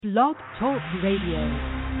Blog Talk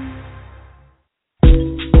Radio.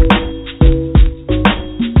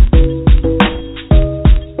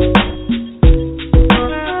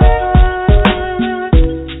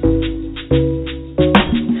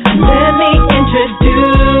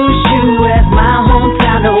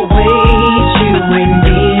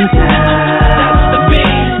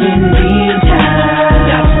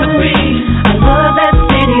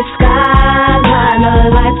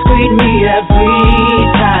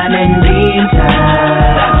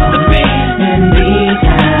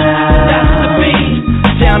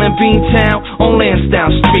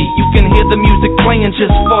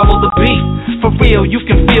 Just follow the beat. For real, you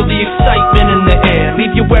can feel the excitement in the air.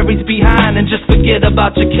 Leave your worries behind and just forget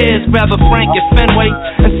about your cares. Grab a Frank at Fenway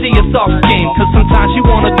and see us off game. Cause sometimes you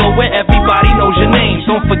wanna go where everybody knows your name.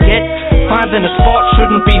 Don't forget, finding a spot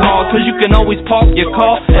shouldn't be hard. Cause you can always park your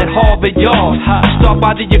car at Harvard Yard. Stop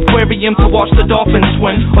by the aquarium to watch the dolphins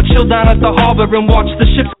swim. Or chill down at the harbor and watch the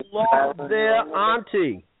ships. There,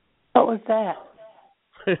 Auntie. What was that?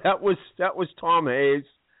 that was Tom Hayes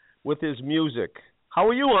with his music. How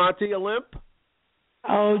are you, Auntie Olymp?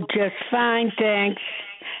 Oh, just fine, thanks.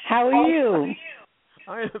 How are you?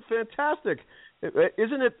 I am fantastic.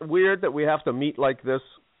 Isn't it weird that we have to meet like this?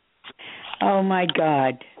 Oh, my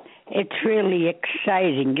God. It's really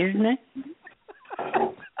exciting, isn't it?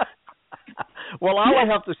 Well, all I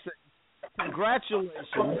have to say, congratulations.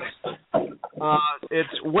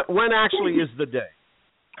 When actually is the day?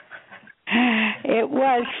 It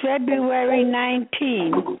was February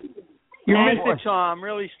 19th. You missed it, Tom.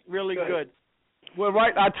 Really, really good. Well,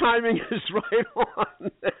 right. Our timing is right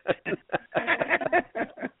on.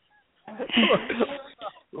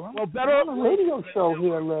 Well, better on a radio show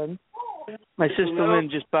here, Lynn. My sister Lynn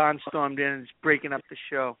just barnstormed in and is breaking up the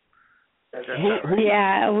show.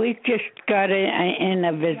 Yeah, we just got in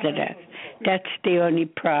a visitor. That's the only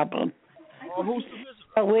problem. Oh, who's the visitor?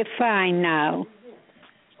 But we're fine now.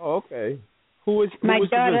 Oh, okay. Who is my the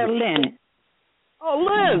daughter, visitor? Lynn. Oh,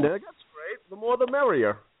 Lynn. That's great. The more the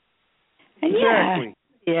merrier. Exactly.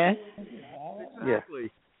 Yeah.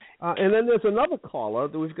 Exactly. And then there's another caller.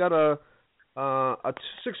 We've got a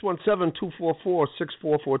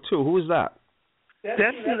 617-244-6442. Who is that?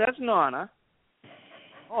 That's Nana.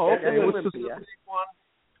 Oh, okay. That's What's Olympia.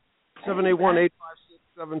 the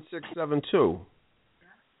 781-856-7672?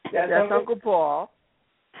 That's Uncle Paul.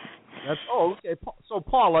 Okay. So,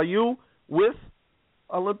 Paul, are you with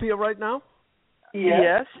Olympia right now?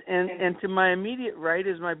 Yes, and to my immediate right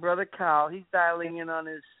is my brother Carl. He's dialing in on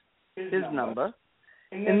his number.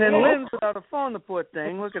 And then Lynn's without a phone, the poor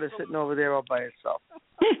thing. Look at her sitting over there all by herself.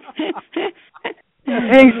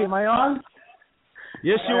 Hey, am I on?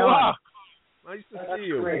 Yes, you are. Nice to see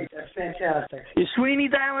you. Great. That's fantastic. Is Sweeney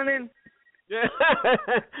dialing in? Yeah.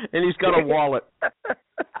 And he's got a wallet.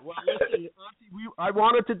 Well, listen, Auntie, I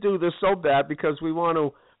wanted to do this so bad because we want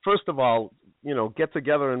to, first of all, get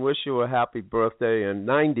together and wish you a happy birthday and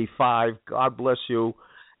 95. God bless you.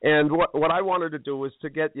 And what I wanted to do was to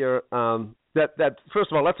get your that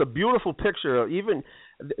first of all, that's a beautiful picture. Even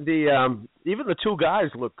the two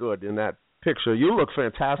guys look good in that picture. You look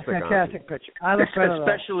fantastic. Fantastic picture. I look look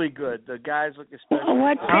especially good. The guys look especially.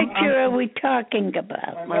 What picture are we talking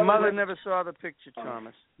about? My mother never saw the picture,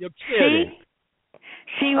 Thomas. You're kidding.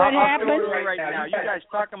 See what happened? I'll show her right now. You guys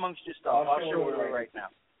talk amongst yourselves. I'll show her right now.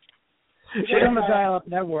 She's on the dial-up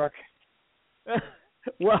network.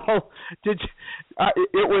 Well, it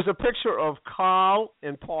was a picture of Carl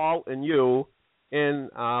and Paul and you and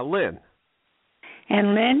Lynn.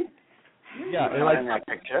 And Lynn? Yeah, and I that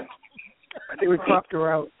picture. I think we cropped her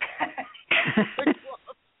out.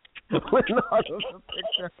 We're not in the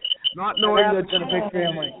picture. Not knowing that it's a big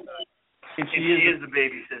family. And she is the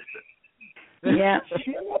baby sister. Yeah. Is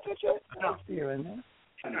she in that picture? No. You're in there.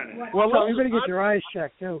 Well, so you're going to get your eyes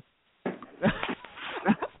checked, too.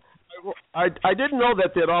 I didn't know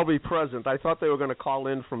that they'd all be present. I thought they were going to call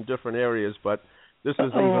in from different areas, but this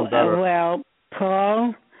is even better. Well,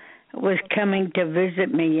 Paul was coming to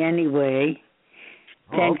visit me anyway.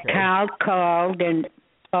 Then Carl called, and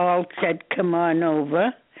Paul said, come on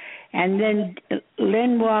over. And then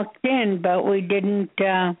Lynn walked in, but we didn't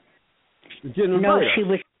know she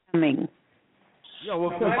was coming. Yeah,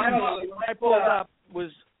 well, when I pulled up,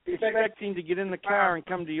 was expecting to get in the car and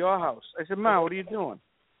come to your house. I said, Ma, what are you doing?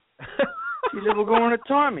 She said, we're going to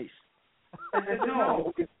Tommy's. I said,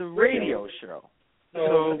 no, it's the radio show.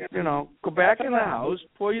 So, go back in the house,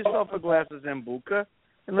 pour yourself a glass of Zambuca,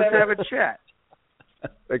 and let's have a chat.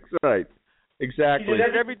 That's right. Exactly. She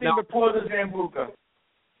did everything but pour the Zambuca.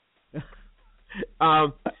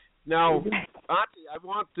 Now, Auntie, I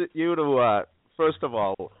want you to, first of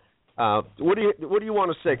all, What do you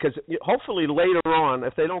want to say? Because hopefully later on,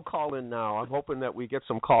 if they don't call in now, I'm hoping that we get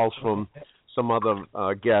some calls from some other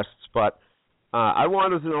guests. But I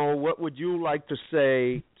wanted to know, what would you like to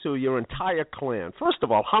say to your entire clan? First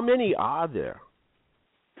of all, how many are there?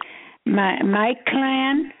 My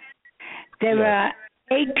clan, there are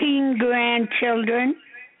 18 grandchildren,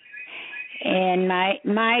 and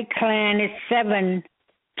my clan is 7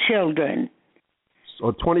 children.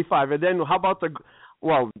 So 25. And then how about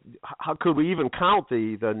how could we even count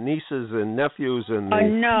the nieces and nephews and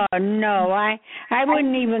no, I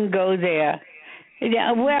wouldn't even go there.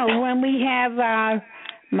 Well, when we have our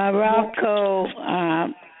Morocco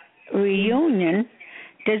reunion,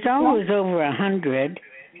 there's always over 100.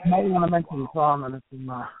 I might want to mention Tom and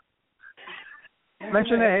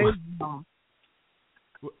mention the Hayes.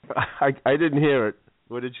 I didn't hear it.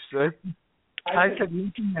 What did you say? I said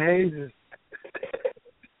mention the Hayes.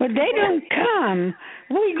 But they don't come.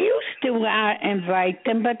 We used to invite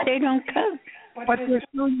them, but they don't come. But they're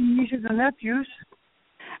still nieces and nephews.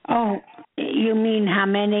 Oh, you mean how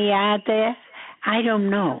many are there? I don't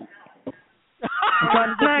know.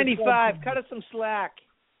 95. Cut us some slack.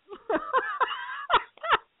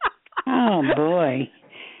 Oh, boy.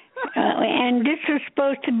 And this is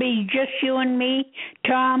supposed to be just you and me,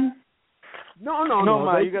 Tom? No,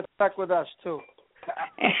 Ma, you got stuck with us, too.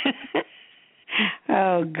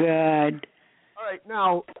 Oh, God. All right,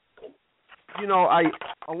 now,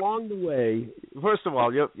 along the way, first of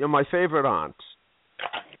all, you're my favorite aunt.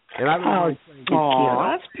 And I don't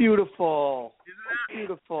that's beautiful. That's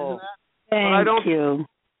beautiful. Thank you.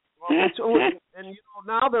 Well, and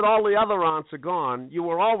now that all the other aunts are gone, you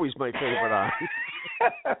were always my favorite aunt.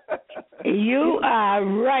 You are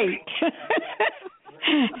right.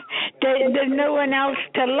 There's no one else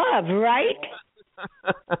to love, right?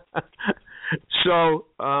 So,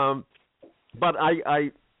 but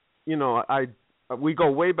we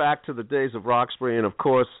go way back to the days of Roxbury, and of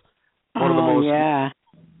course, one of the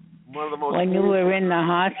most. When you were in the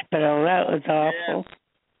hospital, that was awful.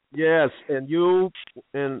 Yes, and you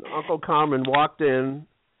and Uncle Carmen walked in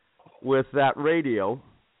with that radio.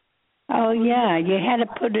 Oh yeah, you had to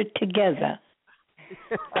put it together.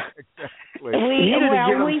 Exactly.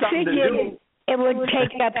 We figured it would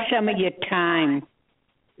take up some of your time.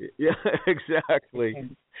 Yeah, exactly.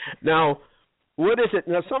 Now, what is it?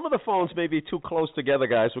 Now, some of the phones may be too close together,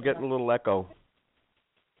 guys. We're getting a little echo.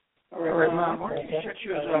 All right, Mom. Why don't you shut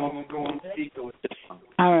yours off? I'm going to go on speaker with this one.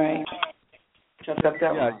 All right. Shut up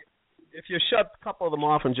that one. If you shut a couple of them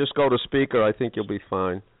off and just go to speaker, I think you'll be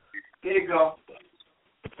fine. Here you go.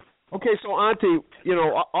 Okay, so Auntie,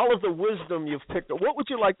 all of the wisdom you've picked up, what would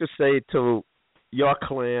you like to say to your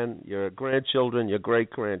clan, your grandchildren, your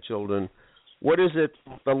great-grandchildren? What is it,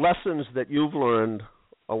 the lessons that you've learned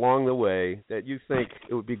along the way that you think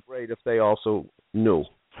it would be great if they also knew?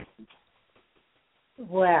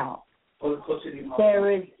 Well,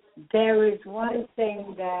 there is one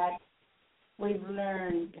thing that we've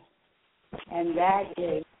learned, and that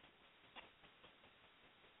is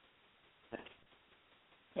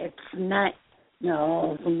it's not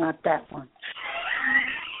that one.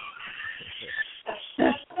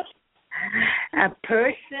 A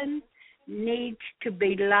person needs to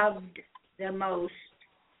be loved the most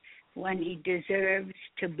when he deserves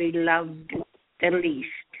to be loved the least.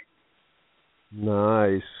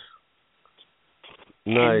 Nice.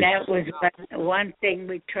 And that was one thing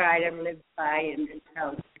we try to live by in this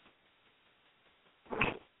house.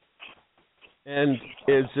 And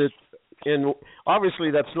is it, and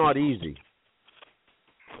obviously that's not easy.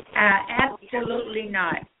 Absolutely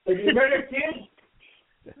not. Have you heard of kids?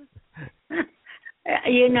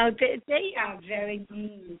 They are very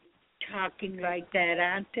mean talking like that,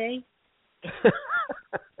 aren't they?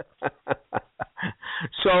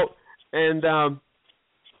 So, and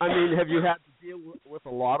have you had to deal with a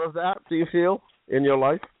lot of that, do you feel, in your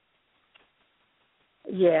life?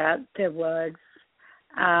 Yeah, there was.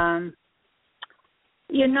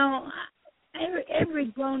 Every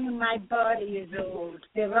bone in my body is old.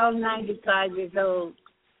 They're all 95 years old.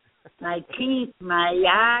 My teeth, my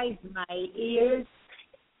eyes, my ears.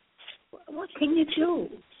 What can you do?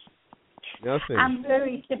 Nothing. I'm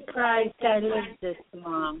very surprised I lived this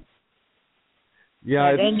long.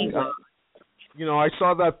 Yeah, anyway. I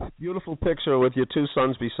saw that beautiful picture with your two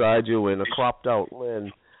sons beside you in a cropped out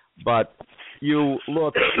Lynn, but you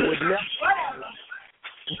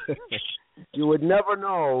would never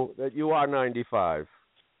know that you are 95.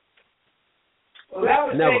 Well, that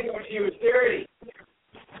was taken when she was 30.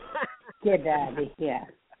 Get out of here.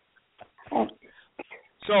 So,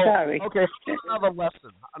 sorry. Okay, another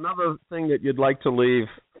lesson, another thing that you'd like to leave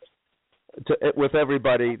with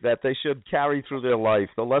everybody that they should carry through their life,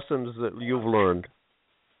 the lessons that you've learned?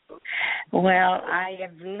 Well, I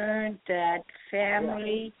have learned that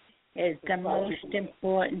family is the most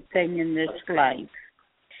important thing in this life.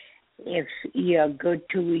 If you're good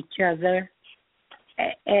to each other,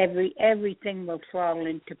 everything will fall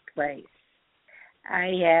into place.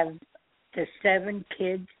 I have the 7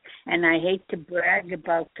 kids, and I hate to brag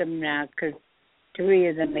about them now because 3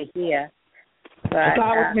 of them are here. But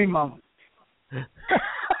start with me, Mom. We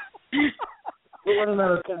want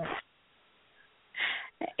another thing.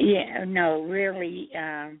 Yeah, no, really.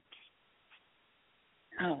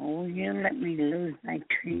 You let me lose my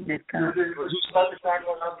train of thought.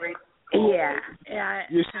 Yeah.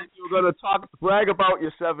 You said you were going to brag about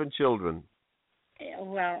your 7 children.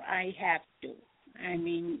 Well, I have to. I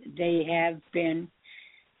mean, they have been.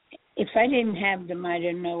 If I didn't have them, I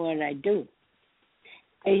don't know what I'd do.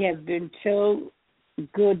 They have been so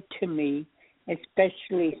good to me,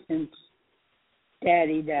 especially since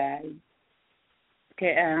Daddy died.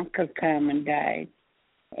 Uncle Carmen died.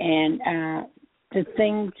 And the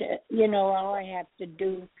things, all I have to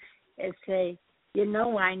do is say,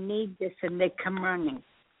 I need this, and they come running.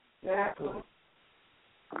 Exactly.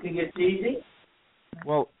 Think it's easy?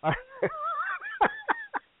 Well,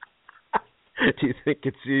 do you think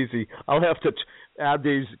it's easy? I'll have to add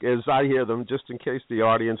these as I hear them, just in case the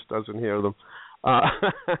audience doesn't hear them.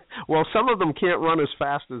 Well, some of them can't run as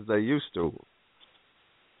fast as they used to.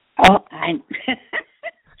 Oh, of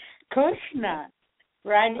course not.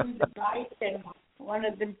 Riding the bike and one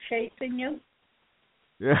of them chasing you?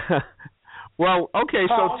 Yeah. Well, okay,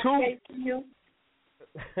 Paul so chasing you?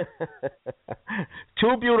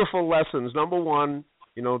 2 beautiful lessons. Number 1,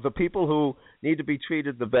 the people who need to be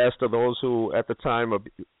treated the best are those who, at the time,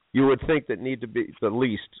 you would think that need to be the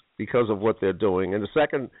least because of what they're doing. And the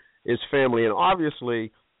second is family. And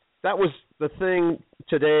obviously, that was the thing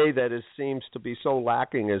today that seems to be so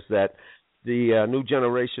lacking, is that the new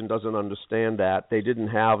generation doesn't understand that. They didn't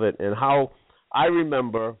have it. And how I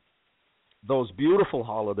remember those beautiful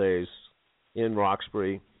holidays in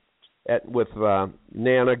Roxbury with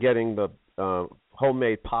Nana getting the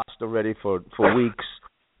homemade pasta ready for weeks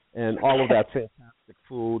and all of that fantastic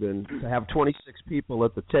food, and to have 26 people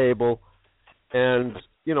at the table. And,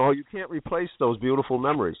 you can't replace those beautiful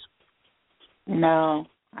memories. No,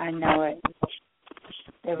 I know it.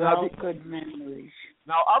 They're all good memories.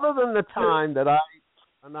 Now, other than the time that I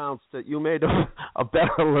announced that you made a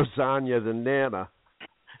better lasagna than Nana.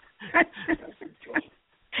 I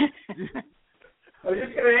was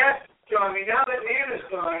just going to ask, Johnny, now that Nana's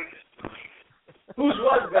gone, whose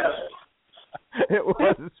was better? It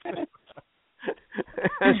was.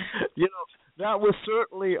 That was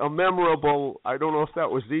certainly a memorable, I don't know if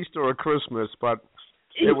that was Easter or Christmas, but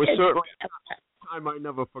it was certainly a time I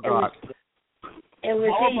never forgot. It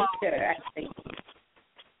was Easter, I think.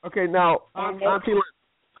 Okay, now, Auntie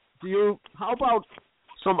Lynn, how about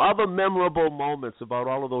some other memorable moments about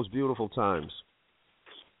all of those beautiful times?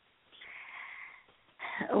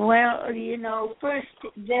 Well, first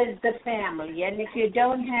there's the family, and if you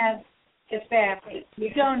don't have the family,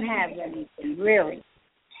 you don't have anything, really.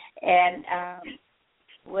 And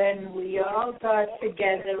when we all got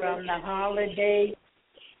together on the holidays,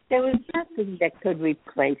 there was nothing that could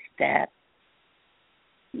replace that.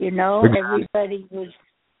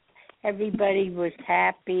 Everybody was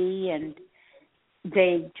happy, and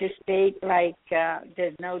they just ate like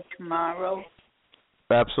there's no tomorrow.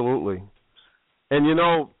 Absolutely. And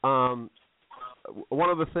one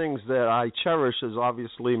of the things that I cherish is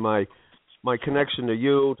obviously my connection to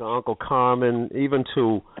you, to Uncle Carmen, even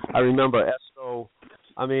to, I remember Esto.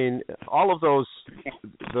 I mean, all of those,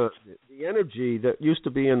 the energy that used to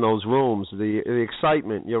be in those rooms, the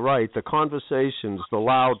excitement, you're right, the conversations, the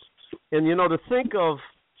loud, and to think of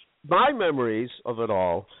my memories of it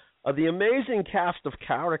all are the amazing cast of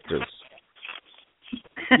characters.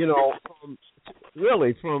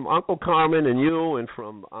 From Uncle Carmen and you, and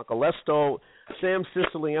from Uncle Esto, Sam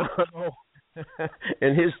Siciliano,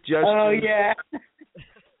 and his gestures. Oh, yeah.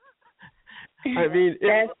 I mean,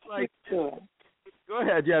 that's like, good. Go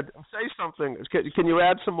ahead, yeah, say something. Can you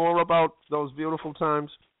add some more about those beautiful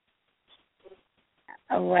times?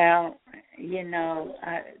 Well, there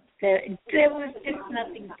was just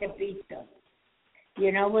nothing to beat them.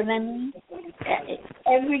 You know what I mean?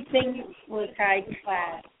 Everything was high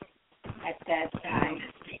class at that time.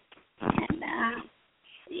 And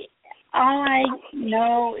all I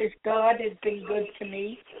know is God has been good to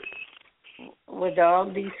me with all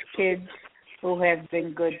these kids who have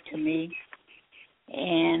been good to me.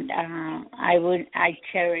 And I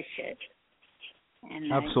cherish it.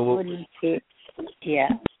 And absolutely. Yeah.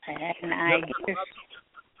 And I just...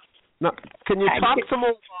 Now, can you talk some more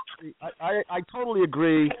about I totally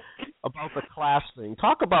agree about the class thing.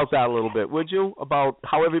 Talk about that a little bit, would you? About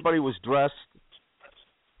how everybody was dressed.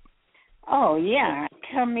 Oh, yeah.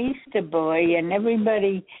 Come Easter boy, and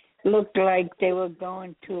everybody looked like they were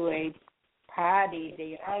going to a party.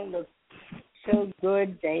 They all looked so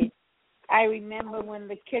good. I remember when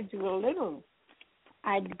the kids were little,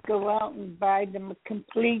 I'd go out and buy them a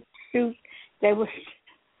complete suit. There was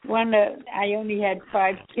I only had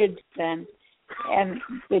 5 kids then, and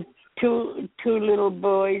the two little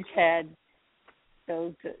boys had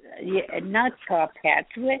those not top hats,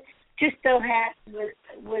 just a hat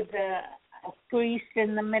with a crease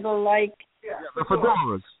in the middle, like the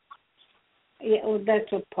fedoras. Yeah, well,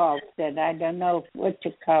 that's what Paul said. I don't know what to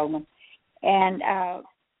call them. And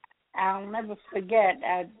I'll never forget,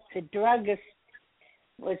 the druggist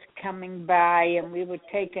was coming by, and we were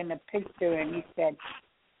taking a picture, and he said,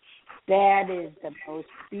 "That is the most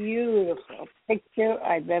beautiful picture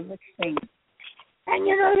I've ever seen." And,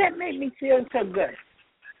 that made me feel so good.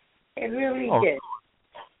 It really did.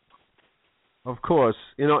 Of course.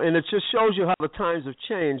 And it just shows you how the times have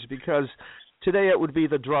changed, because today it would be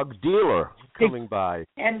the drug dealer coming by.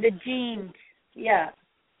 And the jeans, yeah.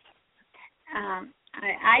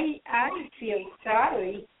 I feel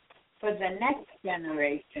sorry for the next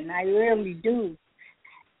generation. I really do.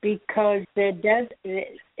 Because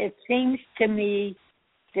it seems to me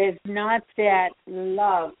there's not that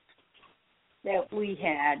love that we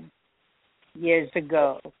had years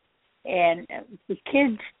ago. And the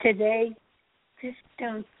kids today just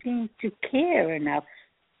don't seem to care enough.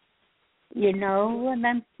 You know what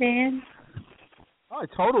I'm saying? I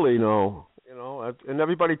totally know. And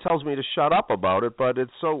everybody tells me to shut up about it, but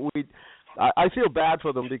it's so I feel bad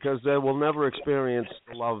for them, because they will never experience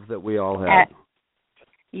the love that we all had.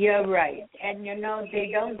 You're right. And,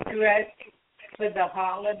 they don't dress for the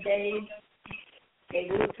holidays. They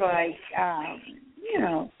look like,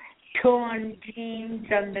 torn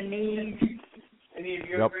jeans on the knees. Any of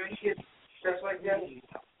your grandkids dress like that?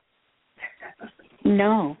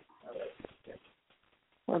 No.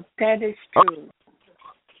 Well, that is true.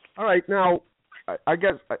 All right. Now, I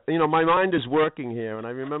guess, my mind is working here, and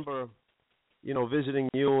I remember, visiting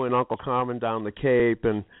you and Uncle Carmen down the Cape.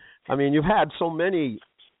 And, I mean, you've had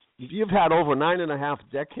over 9.5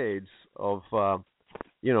 decades of,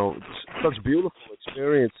 such beautiful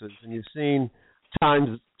experiences, and you've seen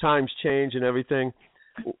times change and everything.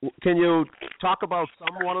 Can you talk about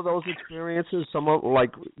one of those experiences?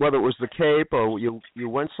 Like whether it was the Cape or you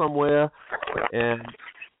went somewhere and,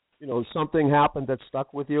 something happened that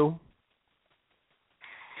stuck with you?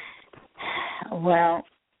 Well,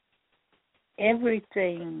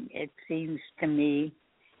 everything, it seems to me,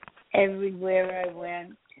 everywhere I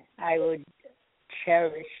went, I would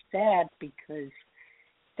cherish that, because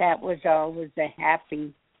that was always a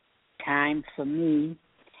happy time for me.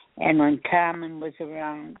 And when Carmen was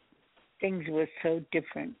around, things were so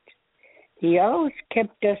different. He always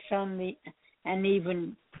kept us on an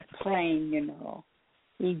even plane,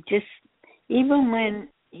 He just, even when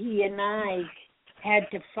he and I had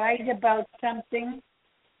to fight about something,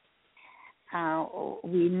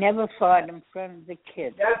 we never fought in front of the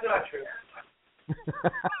kids. That's not true.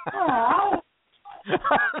 Oh.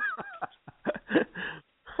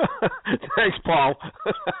 Thanks, Paul.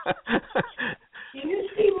 Do you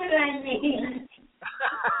see what I mean?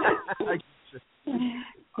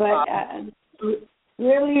 But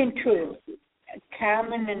really and true,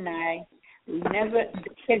 Carmen and I, the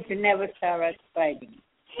kids never saw us fighting.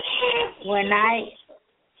 When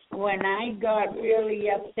I got really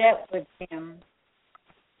upset with him,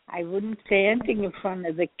 I wouldn't say anything in front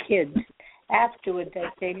of the kids. Afterwards,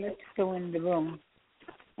 I'd say, "Let's go in the room."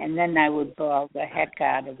 And then I would bawl the heck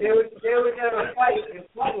out of it. They would never fight in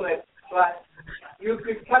public, but you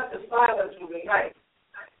could cut the silence with a knife.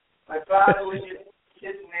 My father would just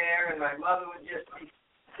sitting there, and my mother would just be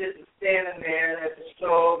standing there at the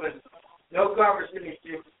stove, and no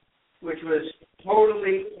conversation, which was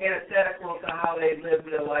totally antithetical to how they lived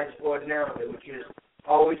their lives ordinarily, which is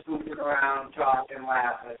always goofing around, talking,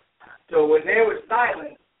 laughing. So when they were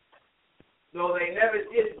silent, though they never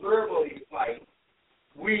did verbally fight,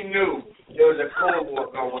 we knew there was a Cold War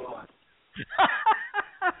going on.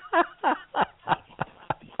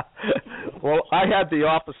 Well, I had the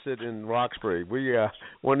opposite in Roxbury. We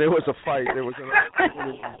when there was a fight, there was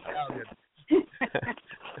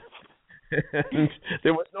and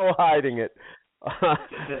there was no hiding it.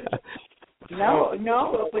 No, it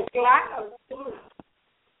was loud too.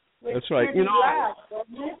 That's right. Loud,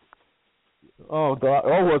 wasn't it? Oh God!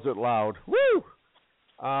 Oh, was it loud? Woo!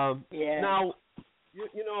 Yeah. Now,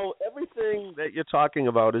 you know, everything that you're talking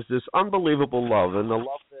about is this unbelievable love, and the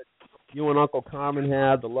love that you and Uncle Carmen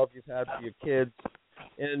had, the love you've had for your kids,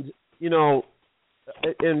 and you know,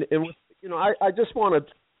 I just want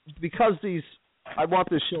to, because I want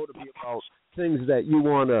this show to be about things that you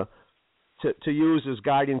want to use as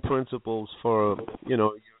guiding principles for, you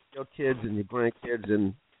know, your kids and your grandkids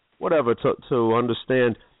and whatever to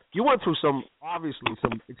understand. You went through obviously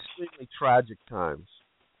some extremely tragic times.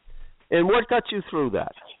 And what got you through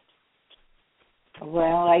that?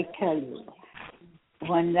 Well, I tell you,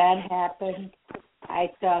 when that happened,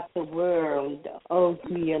 I thought the world owed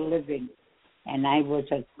me a living. And I was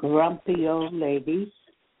a grumpy old lady.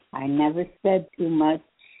 I never said too much.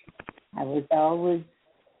 I was always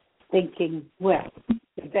thinking, well,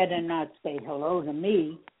 you better not say hello to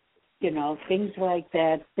me, you know, things like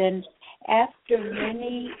that. Then after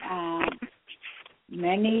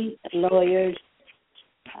many lawyers,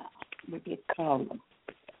 what do you call them?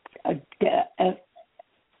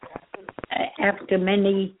 After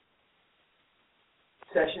many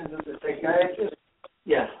Sessions with the psychiatrist?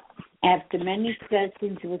 Yeah. After many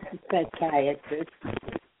sessions with the psychiatrist,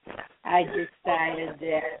 I decided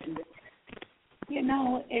that, you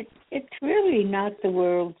know, it's really not the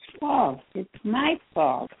world's fault. It's my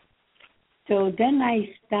fault. So then I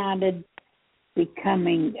started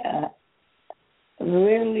becoming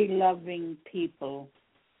really loving people,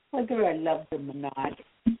 whether I loved them or not.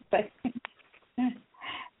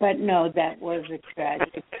 But no, that was a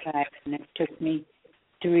tragic time, and it took me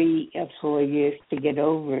 3 or 4 years to get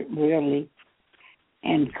over it, really.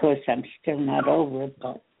 And, of course, I'm still not over it,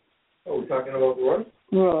 but... Oh, we're talking about Roy?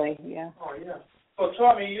 Roy, yeah. Oh, yeah. Oh,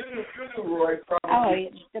 Tommy, you knew Roy probably. Oh,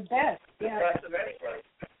 it's the best, yeah. The best of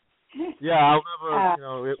anybody. Yeah, I'll never, you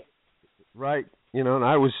know, right, you know, and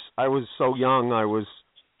I was so young, I was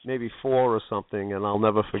maybe 4 or something, and I'll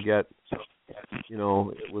never forget, you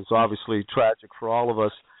know, it was obviously tragic for all of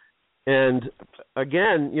us. And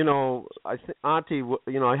again, you know, Auntie, you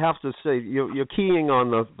know, I have to say, you're keying on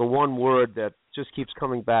the one word that just keeps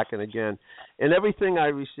coming back and again. And everything I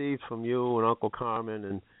received from you and Uncle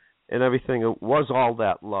Carmen and everything, it was all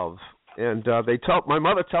that love. And my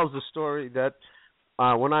mother tells the story that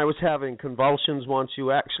when I was having convulsions once,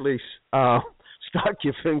 you actually stuck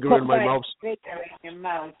your finger in my mouth. Finger in your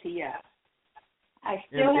mouth, yeah. I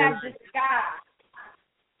still have the scar.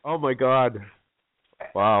 Oh my God.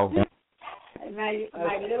 Wow. My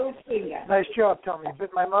little finger. Nice job, Tommy. You bit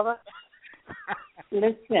my mother?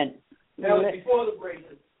 Listen. That was before the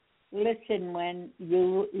braces. Listen, when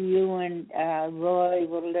you and Roy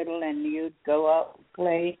were little and you'd go out and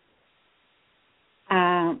play,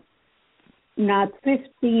 not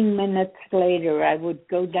 15 minutes later, I would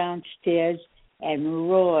go downstairs and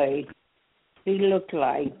Roy, he looked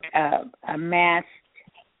like a masked,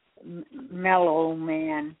 mellow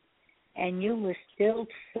man. And you were still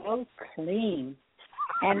so clean.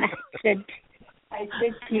 And I said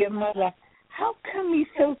to your mother, how come he's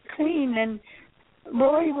so clean? And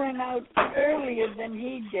Roy went out earlier than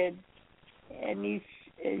he did. And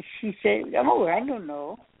she said, oh, I don't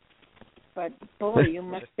know. But, boy, you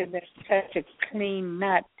must have been such a clean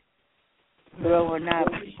nut growing up.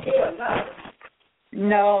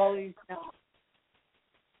 No, he's not.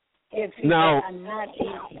 If he's a nut,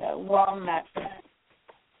 he's a walnut.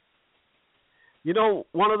 You know,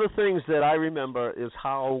 one of the things that I remember is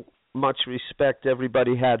how much respect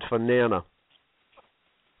everybody had for Nana.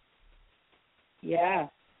 Yeah.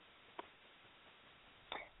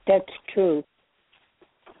 That's true.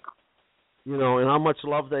 You know, and how much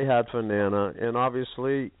love they had for Nana. And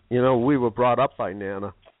obviously, you know, we were brought up by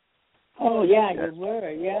Nana. Oh, yeah, you were,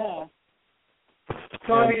 yeah.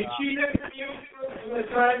 Tommy, did she live with you in the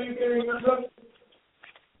time you can remember?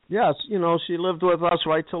 Yes, you know, she lived with us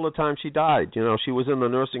right till the time she died. You know, she was in the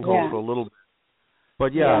nursing home for a little bit.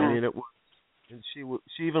 But, I mean, it was. And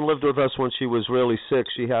she even lived with us when she was really sick.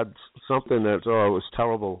 She had something that, it was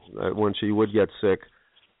terrible when she would get sick.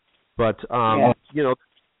 But, you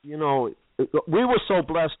know, we were so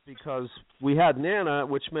blessed because we had Nana,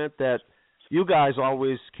 which meant that you guys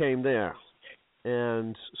always came there.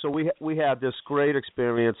 And so we had this great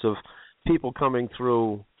experience of people coming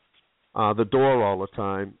through the door all the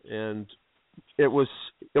time. And it was,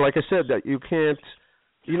 like I said, that you can't,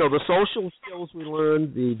 you know, the social skills we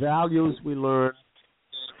learned, the values we learned.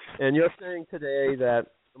 And you're saying today that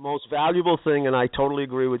the most valuable thing, and I totally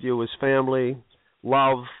agree with you, is family,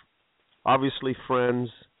 love, obviously friends.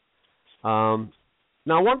 Now,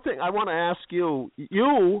 one thing I want to ask you,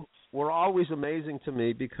 you were always amazing to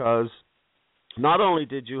me because not only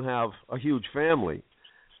did you have a huge family,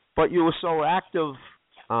 but you were so active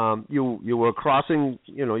You were crossing.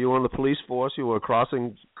 You were in the police force. You were a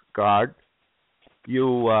crossing guard. You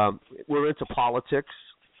were into politics.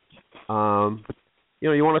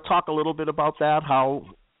 You want to talk a little bit about that? How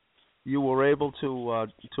you were able to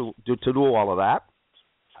do all of that?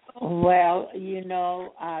 Well,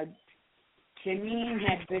 Janine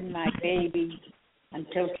had been my baby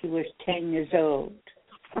until she was 10 years old.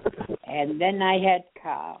 And then I had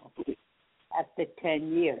Carl after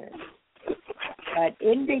 10 years. But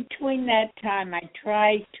in between that time, I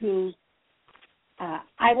tried to,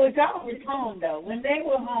 I was always home, though. When they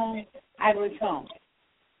were home, I was home.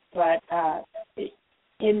 But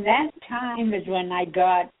in that time is when I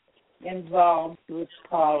got involved with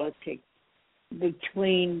politics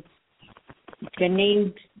between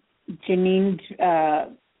Janine's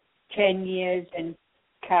 10 years and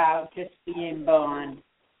Carl just being born.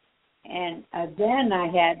 And then I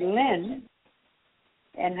had Lynn,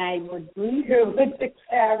 and I would bring her with the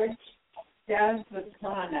carriage down to the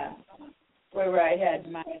corner where I had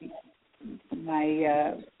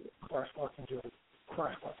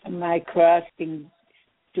my crossing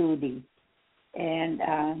duty. And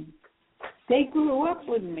they grew up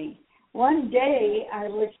with me. One day I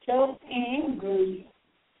was so angry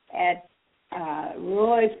at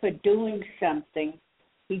Roy for doing something.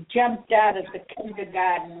 He jumped out of the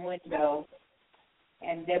kindergarten window,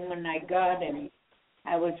 and then when I got him,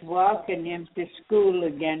 I was walking him to school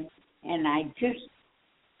again, and I just,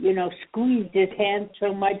 squeezed his hand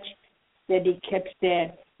so much that he kept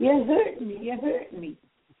saying, "You're hurting me, you're hurting me."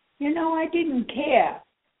 I didn't care,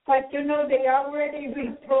 but, they already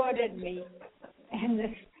reported me, and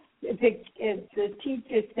the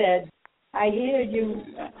teacher said, "I hear you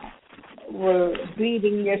were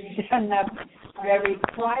beating your son up very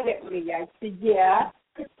quietly." I said, "Yeah."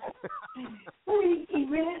 Well,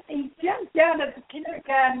 he jumped out of the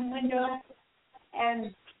kindergarten window,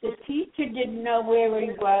 and the teacher didn't know where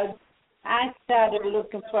he was. I started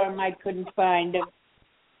looking for him. I couldn't find him.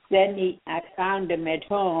 Then I found him at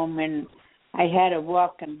home, and I had to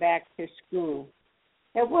walk him back to school.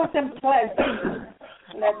 It wasn't pleasant,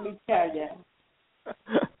 let me tell you.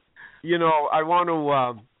 I want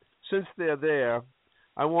to, since they're there,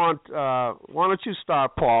 why don't you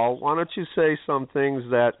start, Paul? Why don't you say some things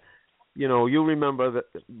that, you remember, that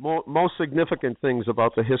most significant things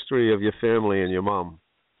about the history of your family and your mom?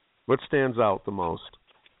 What stands out the most?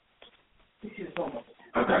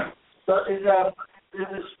 So there's a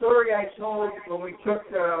story I told when we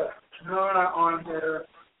took Nona on her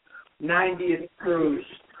 90th cruise.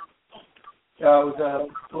 It was a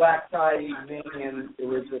black tie evening, and it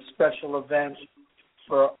was a special event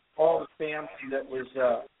for all the family that was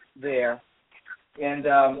there. And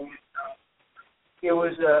it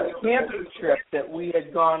was a camping trip that we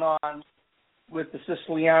had gone on with the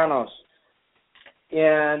Sicilianos.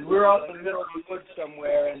 And we were out in the middle of the woods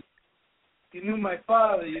somewhere, and you knew my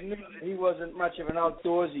father, you knew that he wasn't much of an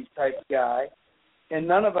outdoorsy type guy, and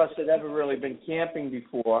none of us had ever really been camping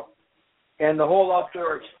before. And the whole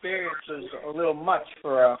outdoor experience was a little much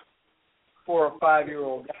for a 4 or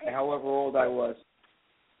 5-year-old guy, however old I was.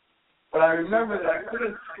 But I remember that I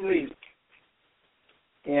couldn't sleep,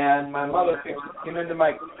 and my mother came into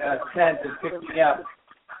my tent and picked me up,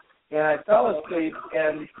 and I fell asleep,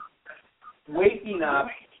 and waking up,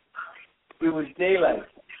 it was daylight,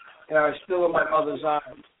 and I was still in my mother's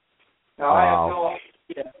arms. Now, I have no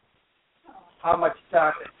idea how much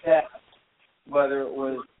time it passed, whether it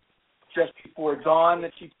was just before dawn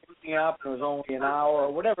that she picked me up, and it was only an hour,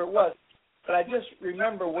 or whatever it was. But I just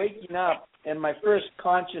remember waking up, and my first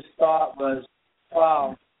conscious thought was,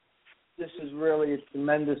 wow, this is really a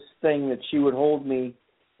tremendous thing that she would hold me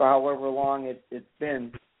for however long it's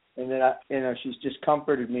been, and that she's just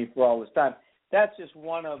comforted me for all this time. That's just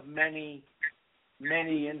one of many,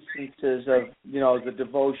 many instances of, the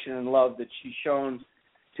devotion and love that she's shown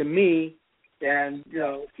to me. And,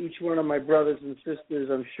 each one of my brothers and sisters,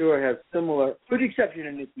 I'm sure, have similar, with the exception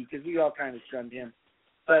of Nicky, because we all kind of shunned him.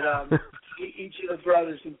 But each of the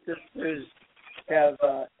brothers and sisters have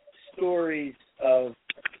stories of,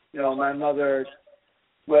 my mother,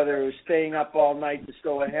 whether it was staying up all night to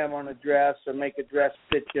sew a hem on a dress or make a dress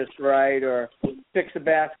fit just right or fix a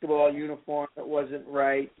basketball uniform that wasn't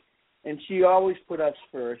right. And she always put us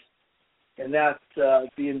first. And that's the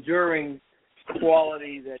enduring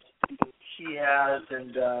quality that she has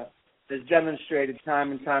and has demonstrated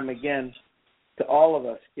time and time again to all of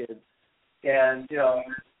us kids. And,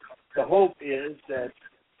 the hope is that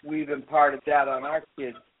we've imparted that on our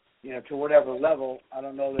kids, to whatever level. I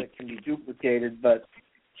don't know that it can be duplicated, but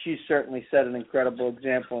she's certainly set an incredible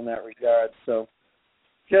example in that regard. So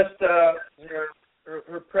just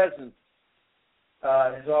her presence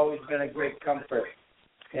has always been a great comfort.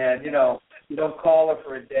 And, you know, you don't call her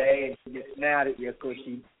for a day and she gets mad at you because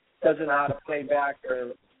she doesn't know how to play back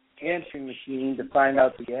her answering machine to find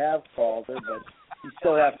out that you have called her, but you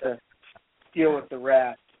still have to deal with the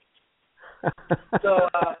wrath. So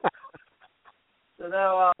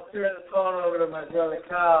now I'll turn the phone over to my brother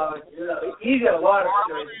Kyle. You know, he's got a lot of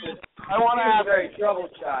stories. I want to ask. He's a very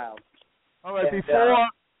troubled child. All right, And,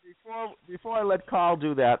 before I let Carl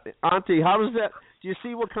do that, Auntie, how does that? Do you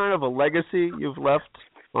see what kind of a legacy you've left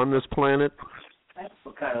on this planet?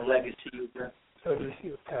 what kind of legacy you've left? So does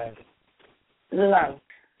you, kind. Love.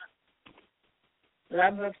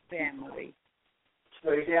 Love of family.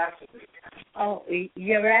 So he's asking me. Oh,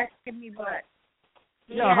 you're asking me what?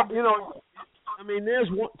 Yeah, you know, I mean, there's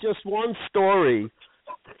just one story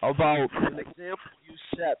about an example you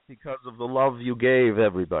set because of the love you gave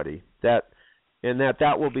everybody. That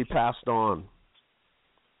will be passed on.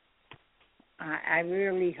 I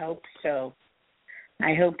really hope so.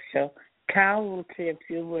 I hope so. Carl will say a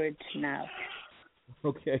few words now.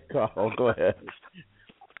 Okay, Carl, go ahead.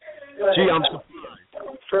 Gee, I'm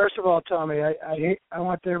surprised. First of all, Tommy, I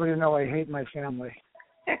want everybody to know I hate my family.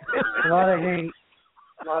 A lot of hate,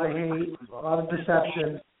 a lot of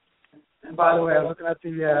deception. And by the way, I was looking at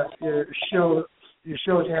your show's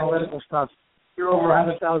analytical stuff. You're over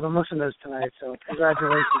 100,000 listeners tonight, so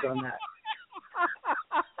congratulations on that.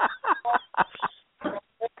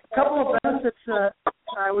 A couple of benefits.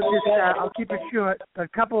 I'll keep it short. A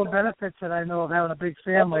couple of benefits that I know of having a big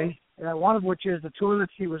family. One of which is the toilet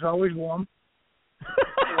seat was always warm.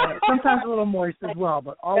 Sometimes a little moist as well,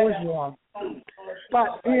 but always warm.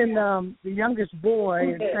 But being the youngest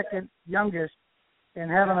boy and second youngest, and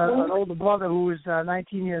having an older brother who was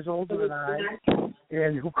 19 years older than I,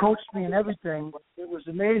 and who coached me and everything, it was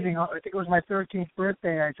amazing. I think it was my 13th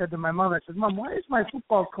birthday. I said to my mother, I said, "Mom, why is my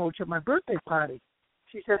football coach at my birthday party?"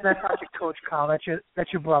 She said, "That's not your coach, Carl.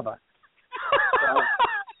 That's your brother."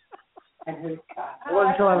 It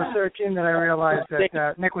wasn't until I was 13 that I realized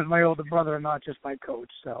that Nick was my older brother and not just my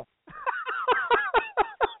coach. So.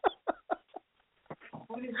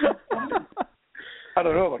 I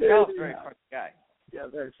don't know, but Cal's a very funny guy. Yeah,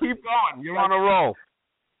 keep going. You're on a roll.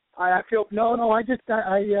 I feel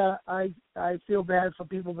I feel bad for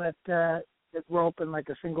people that grow up in like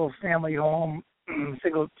a single family home,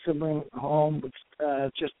 single sibling home. Which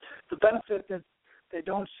just the benefit that they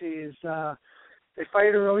don't see is they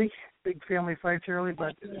fight early, big family fights early,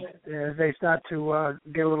 but as they start to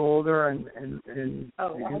get a little older and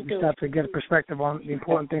you start to get a perspective on the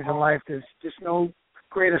important things in life, there's just no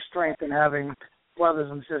greater strength than having brothers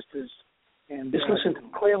and sisters. And just listen,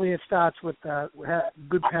 clearly it starts with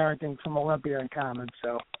good parenting from Olympia and Carmen.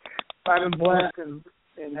 So I've been blessed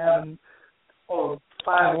in having 5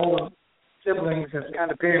 older siblings that's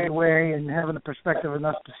kind of paved the way and having the perspective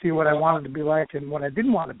enough to see what I wanted to be like and what I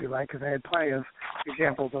didn't want to be like, because I had plenty of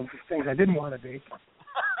examples of things I didn't want to be.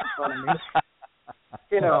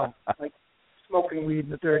 You know, like smoking weed in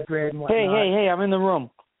the 3rd grade and whatnot. Hey, I'm in the room.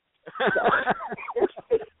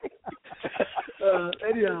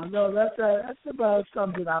 Anyhow, no, that's about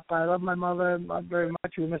sums it up. I love my mother very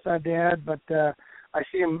much. We miss our dad, but I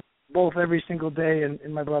see him both every single day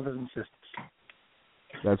in my brothers and sisters.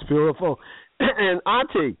 That's beautiful. And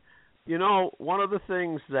Auntie, you know, one of the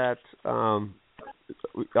things that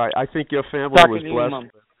I think your family was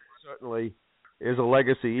blessed with, certainly is a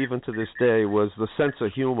legacy even to this day, was the sense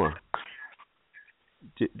of humor.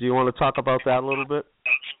 Do you want to talk about that a little bit?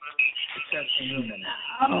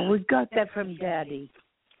 Oh, we got that from Daddy,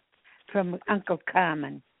 from Uncle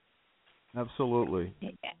Carmen. Absolutely.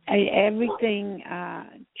 Everything,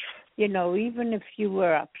 you know, even if you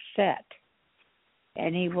were upset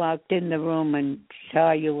and he walked in the room and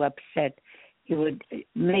saw you upset, he would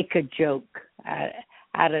make a joke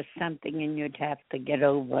out of something and you'd have to get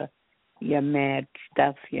over your mad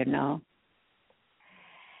stuff, you know.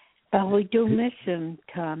 But we do miss him,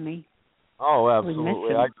 Tommy. Oh,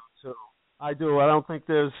 absolutely. I do, too. I do. I don't think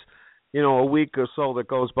there's, you know, a week or so that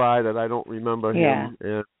goes by that I don't remember him.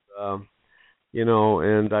 And, you know,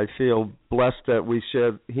 and I feel blessed that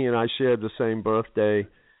he and I shared the same birthday.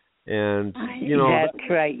 And, you know. That's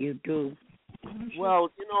right, you do. Well,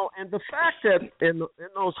 you know, and the fact that in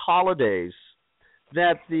those holidays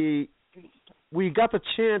that we got the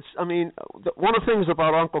chance, I mean, one of the things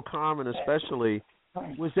about Uncle Carmen especially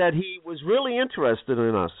was that he was really interested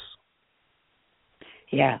in us.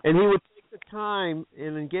 Yeah. And he would take the time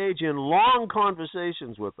and engage in long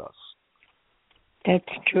conversations with us. That's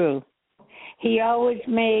true. He always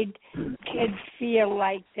made kids feel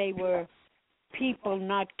like they were people,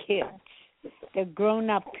 not kids. They're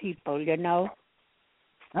grown-up people, you know?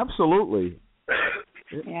 Absolutely.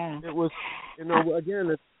 It was, again,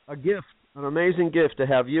 it's a gift, an amazing gift to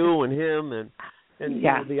have you and him and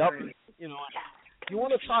the up. You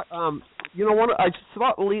want to talk? I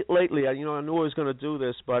thought lately. I knew I was going to do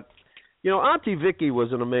this, but Auntie Vicky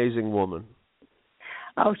was an amazing woman.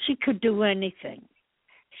 Oh, she could do anything.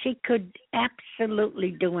 She could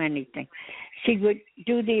absolutely do anything. She would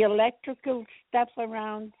do the electrical stuff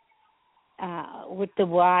around with the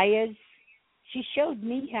wires. She showed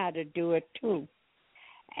me how to do it too.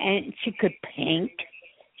 And she could paint.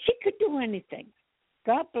 She could do anything.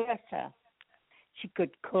 God bless her. She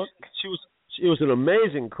could cook. She was an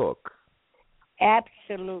amazing cook.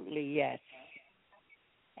 Absolutely, yes.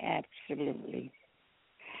 Absolutely.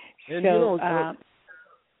 And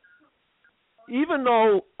even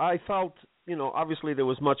though I felt, obviously there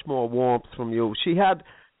was much more warmth from you,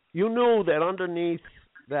 you knew that underneath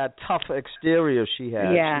that tough exterior she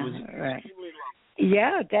had, yeah, she was right.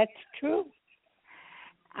 Yeah, that's true.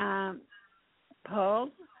 Paul,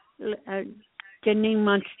 Janine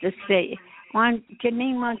wants to say,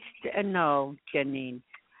 Lynn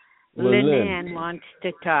wants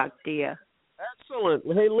to talk to you. Excellent.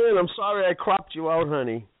 Hey, Lynn, I'm sorry I cropped you out,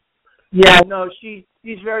 honey. Yeah, no, she's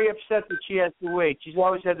very upset that she has to wait. She's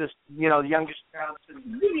always had this, the youngest child.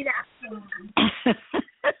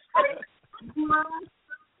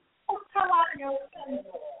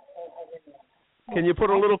 Can you put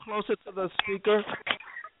a little closer to the speaker?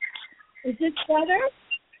 Is this better?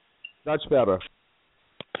 That's better.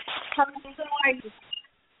 How are you?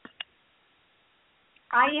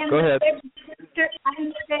 I am Go ahead. I'm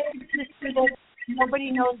the favorite sister that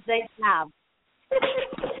nobody knows they have.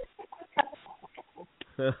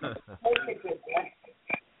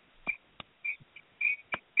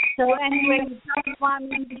 So anyway, you want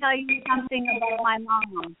me to tell you something about my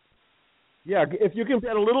mom. Yeah, if you can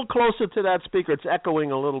get a little closer to that speaker, it's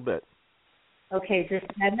echoing a little bit. Okay, is this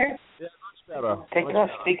better? Yeah, much better. Take it off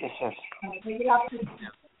speaker, sis. Take it off.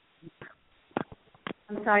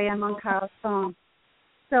 I'm sorry, I'm on Carl's phone.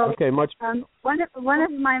 So, okay, much. One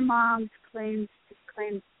of my mom's claims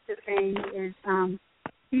to fame is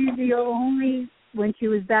she's the only, when she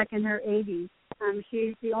was back in her 80s,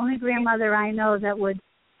 she's the only grandmother I know that would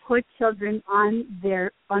put children on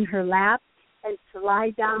her lap and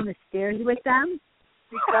slide down the stairs with them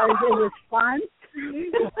because it was fun.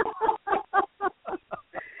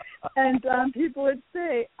 And people would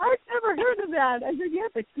say, I've never heard of that. I said, yeah,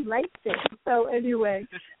 but she likes it. So anyway,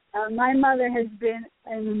 my mother has been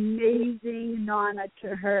an amazing nonna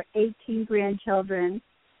to her 18 grandchildren,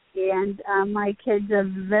 and my kids are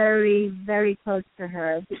very, very close to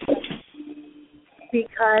her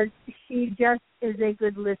because she just is a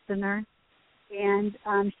good listener, and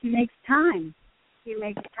she makes time. She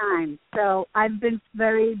makes time. So I've been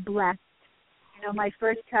very blessed. My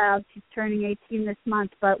first child, she's turning 18 this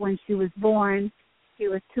month, but when she was born, she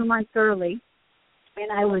was 2 months early,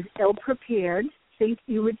 and I was ill-prepared.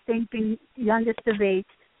 You would think being youngest of 8,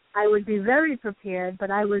 I would be very prepared, but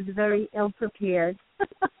I was very ill-prepared.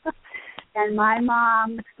 And my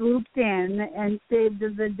mom swooped in and saved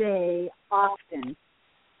the day often.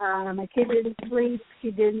 My kid didn't sleep, she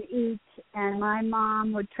didn't eat, and my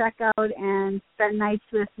mom would trek out and spend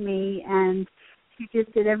nights with me, and she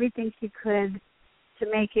just did everything she could to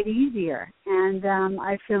make it easier. And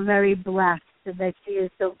I feel very blessed that she is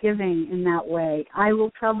so giving in that way. I will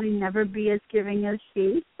probably never be as giving as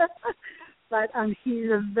she, but she's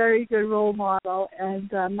a very good role model, and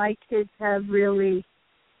my kids have really,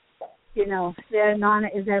 their nonna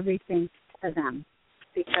is everything to them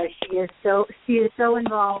because she is so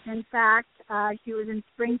involved. In fact, she was in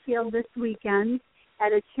Springfield this weekend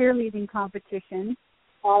at a cheerleading competition.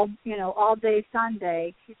 All day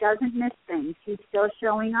Sunday. She doesn't miss things. She's still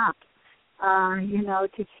showing up,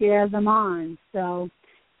 to cheer them on. So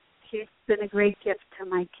she's been a great gift to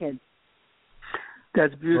my kids.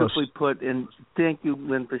 That's beautifully put, and thank you,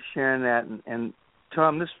 Lynn, for sharing that. And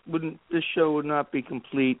Tom, this show would not be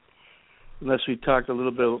complete unless we talked a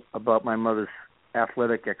little bit about my mother's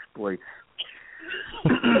athletic exploits.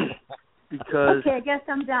 Because okay, I guess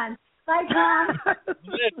I'm done. Bye, Tom.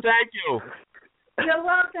 Thank you. You're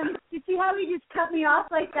welcome. You see how he just cut me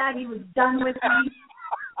off like that? He was done with me.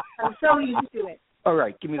 I'm so used to it. All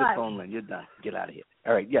right, give me the phone, Lynn. You're done. Get out of here.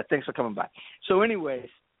 All right, yeah, thanks for coming by. So anyways,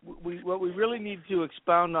 what we really need to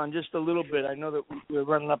expound on just a little bit, I know that we're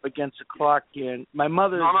running up against the clock here, and my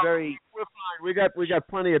mother is very... We're fine. We got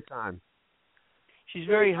plenty of time. She's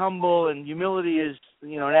very humble, and humility is,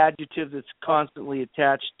 an adjective that's constantly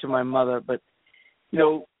attached to my mother. But,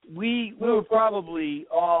 we were probably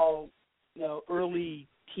all... early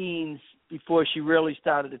teens before she really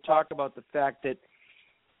started to talk about the fact that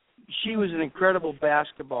she was an incredible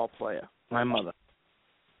basketball player, my mother.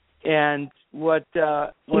 And what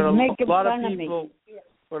a lot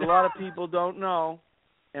of people don't know,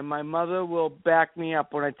 and my mother will back me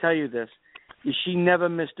up when I tell you this, is she never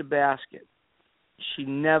missed a basket. She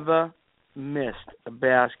never missed a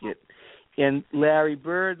basket. And Larry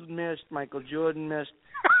Bird missed, Michael Jordan missed,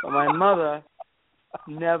 but my mother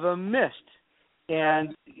never missed.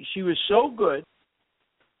 And she was so good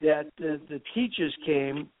that the teachers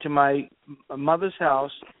came to my mother's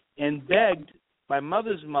house and begged my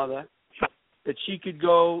mother's mother that she could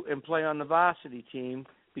go and play on the varsity team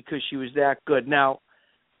because she was that good. Now,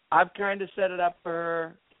 I've kind of set it up for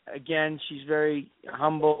her. Again, she's very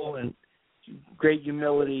humble and great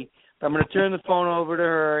humility. But I'm going to turn the phone over to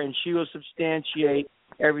her, and she will substantiate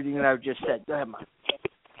everything that I've just said. Go ahead, Mom.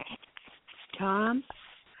 Tom,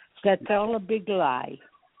 that's all a big lie.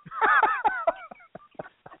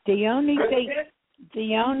 The only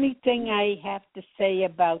thing I have to say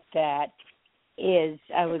about that is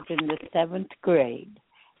I was in the 7th grade,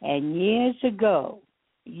 and years and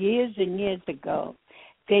years ago,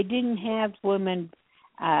 they didn't have women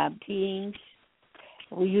teams.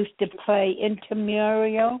 We used to play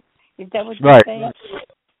intramural. Is that what you're saying?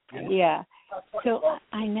 Yeah. So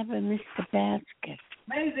I never missed a basket.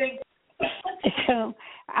 Amazing. So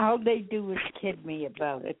all they do is kid me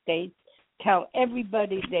about it. They tell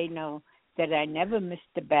everybody they know that I never missed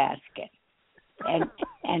a basket.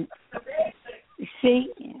 And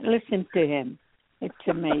see, listen to him. It's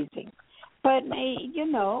amazing. But you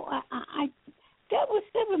know, I that was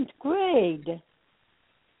 7th grade.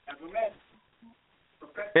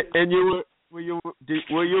 And you were you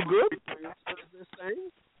good?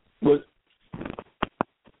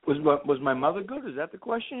 Was my mother good? Is that the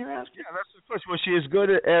question you're asking? Yeah, that's the question. Was she as good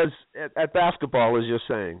as at basketball as you're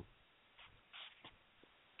saying?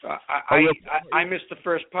 I missed the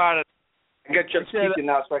first part of. I got you speaking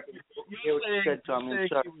now, so I can hear what you said, Tom.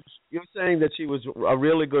 You're saying that she was a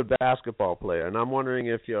really good basketball player, and I'm wondering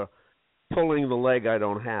if you're pulling the leg I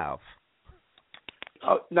don't have.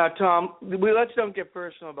 Oh, now, Tom, let's don't get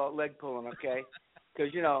personal about leg pulling, okay?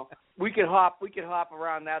 Because you know we could hop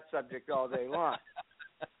around that subject all day long.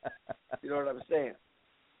 You know what I'm saying?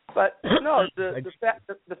 But no, the fact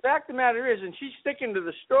of the matter is, and she's sticking to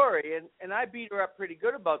the story, and I beat her up pretty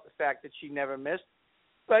good about the fact that she never missed.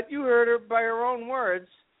 But you heard her by her own words,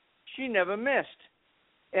 she never missed.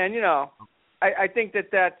 And you know, I think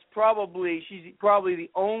she's probably the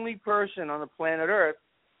only person on the planet Earth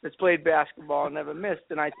that's played basketball and never missed.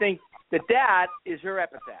 And I think that is her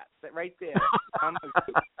epitaph, that right there.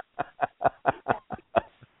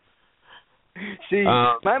 See,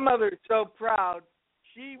 my mother is so proud,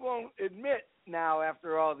 she won't admit now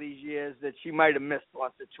after all these years that she might have missed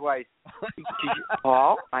once or twice.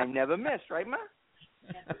 Paul, I never missed, right, Ma?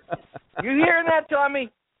 You hearing that,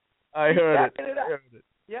 Tommy? I heard it.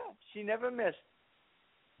 Yeah, she never missed.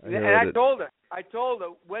 I told her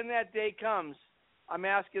when that day comes, I'm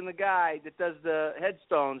asking the guy that does the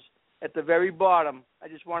headstones at the very bottom. I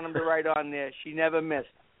just want him to write on there, she never missed.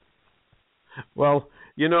 Well,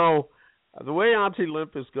 you know, the way Auntie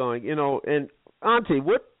Limp is going, you know, and Auntie,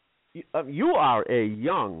 you are a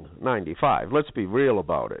young 95. Let's be real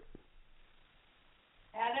about it.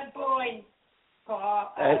 Attaboy,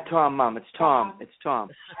 Paul. Tom, Mom, it's Tom. It's Tom.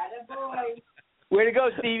 Attaboy. Way to go,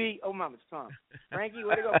 Stevie. Oh, Mom, it's Tom. Frankie,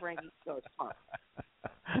 way to go, Frankie. No, it's Tom.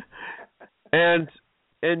 And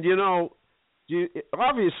you know,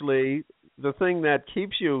 obviously the thing that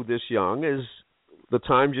keeps you this young is the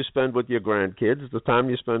time you spend with your grandkids, the time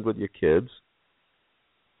you spend with your kids.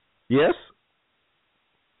 Yes?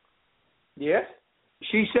 Yes.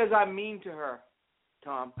 She says I'm mean to her,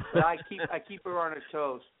 Tom, but I keep her on her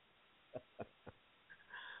toes.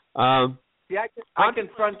 I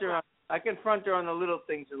confront her. I confront her on the little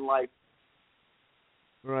things in life.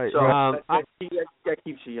 Right. So that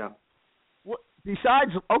keeps her young.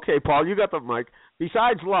 Besides, okay, Paul, you got the mic.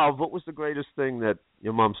 Besides love, what was the greatest thing that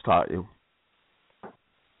your mom's taught you?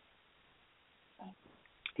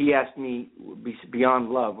 He asked me, beyond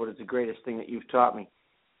love, what is the greatest thing that you've taught me?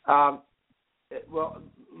 Well,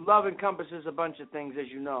 love encompasses a bunch of things, as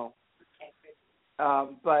you know.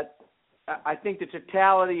 But I think the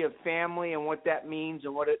totality of family and what that means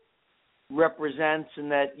and what it represents, and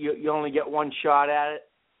that you only get one shot at it,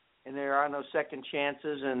 and there are no second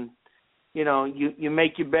chances, and you know, you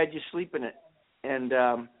make your bed, you sleep in it. And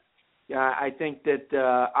I think that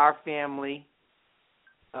our family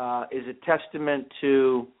is a testament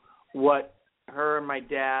to what her and my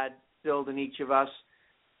dad build in each of us.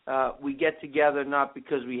 We get together not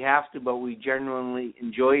because we have to, but we genuinely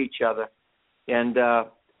enjoy each other. And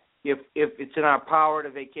if it's in our power to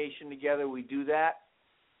vacation together, we do that.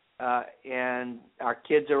 And our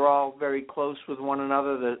kids are all very close with one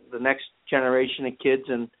another, the next generation of kids,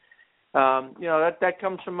 and that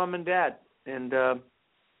comes from mom and dad, and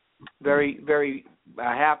very, very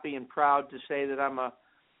happy and proud to say that I'm a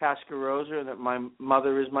Pasquarosa and that my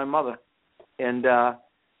mother is my mother. And I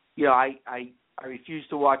refuse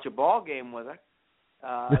to watch a ball game with her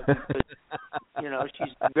because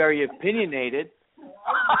she's very opinionated.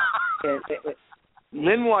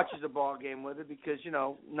 Lynn watches a ball game with her because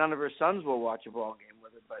none of her sons will watch a ball game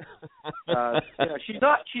with her. But she's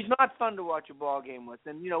not fun to watch a ball game with.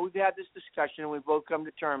 And we've had this discussion and we've both come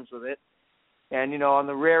to terms with it. And on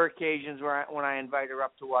the rare occasions when I invite her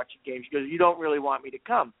up to watch a game, she goes, "You don't really want me to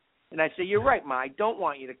come." And I say, "You're right, Ma. I don't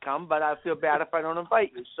want you to come, but I feel bad if I don't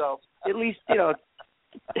invite you." So at least it's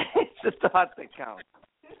the thought that counts.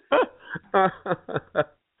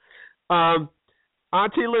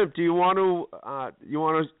 Auntie Liv, do you want to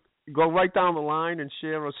go right down the line and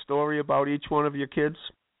share a story about each one of your kids?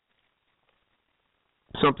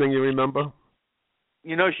 Something you remember?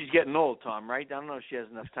 She's getting old, Tom, right? I don't know if she has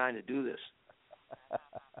enough time to do this.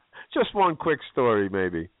 Just one quick story,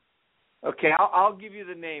 maybe. Okay, I'll give you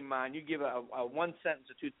the name, man. You give a one sentence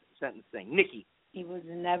or two sentence thing. Nikki. He was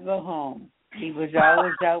never home. He was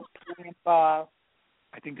always out playing ball.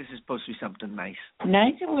 I think this is supposed to be something nice.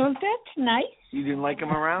 Nice? Well, that's nice. You didn't like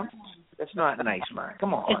him around? That's not nice, man.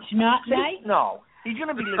 Come on. It's not nice? No. He's going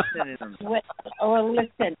to be listening to them. Well,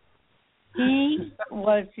 listen. He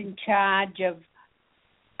was in charge of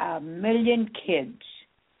 1 million kids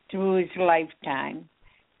through his lifetime,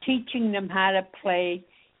 teaching them how to play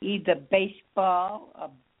either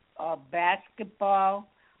baseball or basketball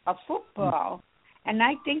or football, and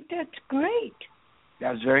I think that's great.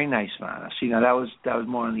 That was very nice, man. See, now that was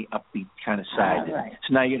more on the upbeat kind of side. Right.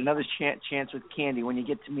 So now you get another chance with Candy. When you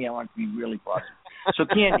get to me, I want it to be really positive. So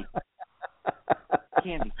Candy.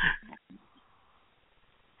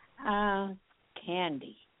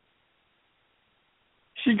 Candy.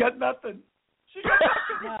 She got nothing.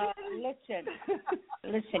 No,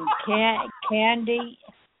 listen.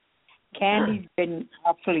 Candy's been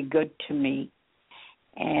awfully good to me,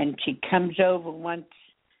 and she comes over once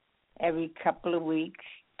every couple of weeks,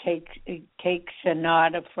 takes an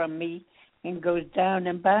order from me, and goes down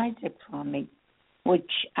and buys it for me,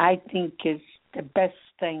 which I think is the best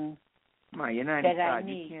thing. Ma, you're 95.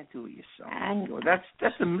 You can't do it yourself.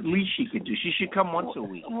 That's the least she could do. She should come once a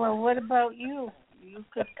week. Well, what about you? You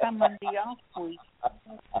could come on the off week.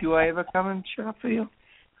 Do I ever come and shop for you?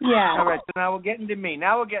 Yeah. All right, so now we're getting to me.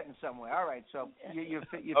 Now we're getting somewhere. All right, so your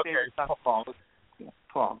favorite son, Paul. Yeah,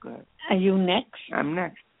 Paul, go ahead. Are you next? I'm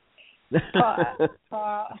next.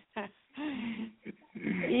 Paul.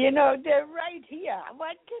 They're right here.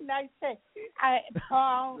 What can I say?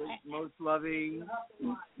 Paul. Most loving.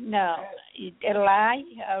 No. Eli?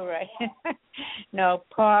 All right. No,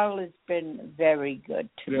 Paul has been very good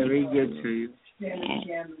to me. Very good to you.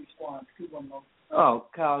 Oh,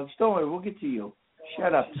 Carl, don't worry. We'll get to you.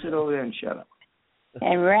 Shut up. Sit over there and shut up.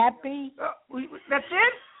 And Rappy? That's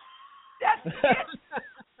it? That's it?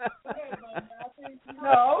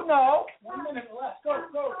 No. 1 minute left. Go. Talk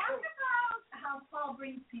about how Paul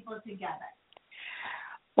brings people together.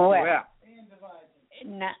 Well, yeah.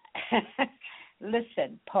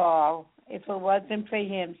 Listen, Paul, if it wasn't for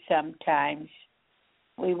him sometimes,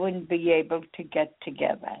 we wouldn't be able to get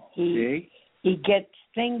together. He gets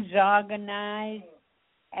things organized,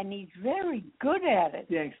 and he's very good at it.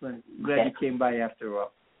 Thanks, man. Glad you came by after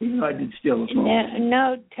all. Even though I did steal the phone.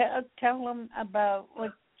 No, tell him about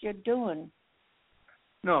what you're doing.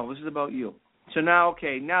 No, this is about you. So now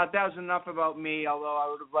that was enough about me, although I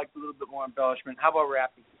would have liked a little bit more embellishment. How about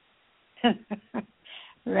Rappy?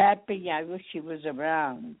 Rappy, I wish he was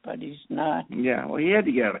around, but he's not. Yeah, well, he had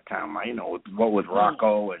to get out of town, with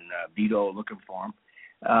Rocco and Vito looking for him.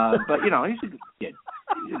 But, he's a good kid.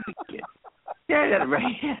 Yeah, he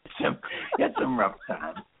had some rough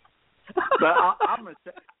times. But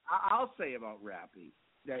I'll say about Rappy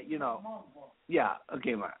that,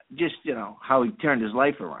 just, how he turned his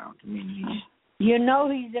life around. I mean,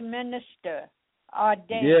 he's a minister,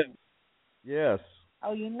 ordained. Yes.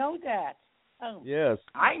 Oh, you know that? Oh. Yes.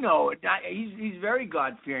 I know it. He's very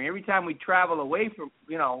God-fearing. Every time we travel away from,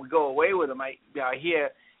 we go away with him, I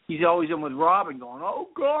hear he's always in with Robin going, "Oh,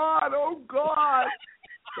 God, oh, God."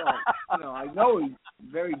 So, I know he's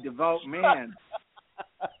a very devout man.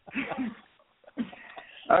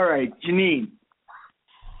 All right, Janine.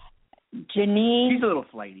 She's a little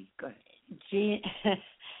flighty. Go ahead.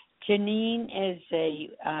 Janine is a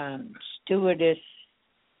stewardess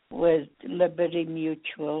with Liberty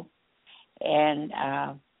Mutual, and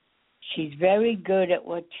She's very good at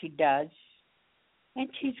what she does, and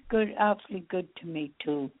she's awfully good to me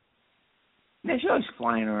too. Yeah, she's always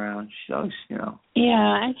flying around. She's always,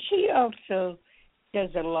 Yeah, and she also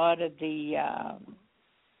does a lot of the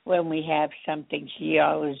when we have something, she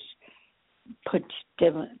always puts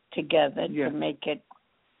them together to make it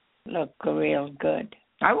look real good.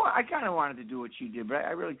 I kind of wanted to do what she did, but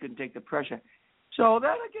I really couldn't take the pressure. So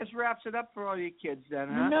that, I guess, wraps it up for all your kids then,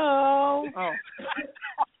 huh? No. Oh.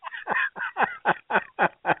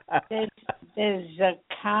 There's a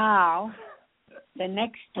Carl. The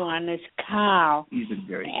next one is Carl. He's been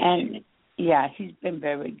very good. And yeah, he's been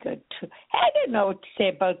very good too. I don't know what to say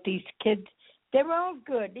about these kids. They're all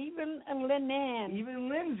good. Even Lynn Ann. Even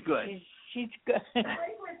Lynn's good. She's good.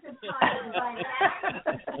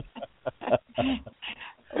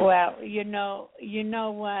 Well, you know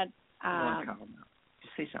what?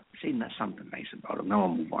 Say something nice about him. Now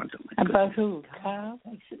we'll move on to Lynn. About who? Carl?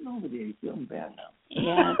 He's sitting over there. He's feeling bad now.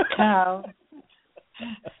 Yeah, Carl.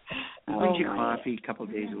 He brings you coffee a couple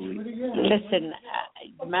of days a week. Listen,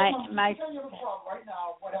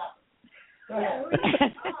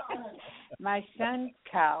 my son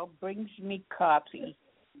Carl brings me coffee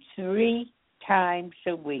 3 times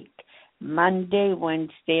a week, Monday,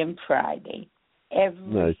 Wednesday, and Friday,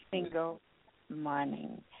 every single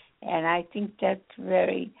morning. And I think that's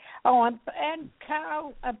very... Oh, and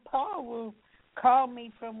Carl, Paul will call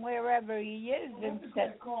me from wherever he is and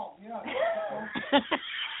said...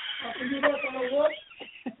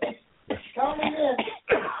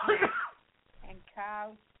 And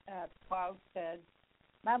Paul says,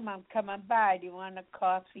 Mom, I'm coming by. Do you want a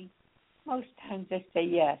coffee? Most times I say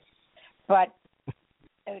yes. But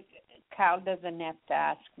Carl doesn't have to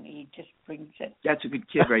ask me. He just brings it. That's a good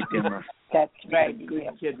kid right there, Murph. That's right. That's a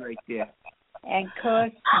good kid right there. And of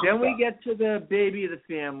course... Then we get to the baby of the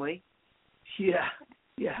family. Yeah.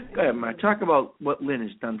 Go ahead, Mark. Talk about what Lynn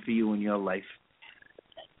has done for you in your life.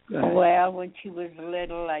 Well, when she was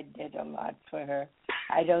little, I did a lot for her.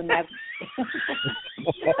 I don't have...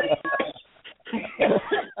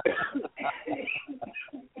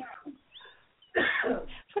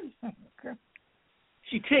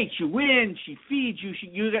 She takes you in. She feeds you.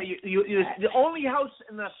 You got you're the only house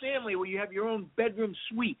in the family where you have your own bedroom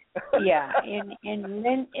suite. Yeah, in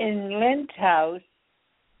Lynn's house,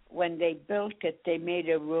 when they built it, they made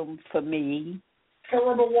a room for me.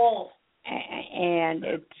 Cover the walls. And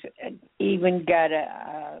it's even got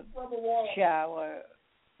a shower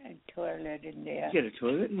and toilet in there. You get a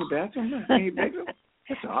toilet in your bathroom? In your bedroom?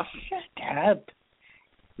 That's awesome. Shut up.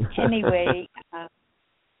 Anyway,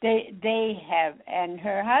 they have, and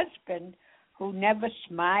her husband, who never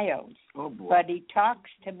smiles, but he talks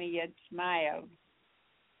to me and smiles.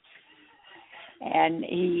 And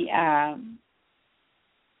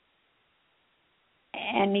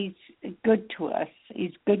he's good to us.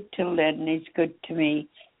 He's good to Lynn. He's good to me.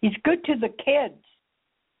 He's good to the kids.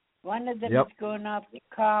 One of them is going off to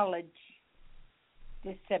college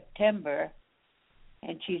this September,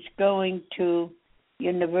 and she's going to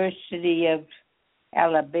University of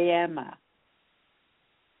Alabama.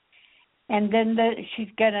 And then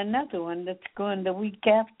she's got another one that's going the week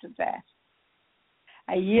after that,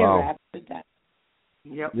 a year after that.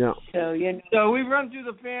 Yep. So So we've run through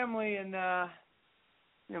the family, and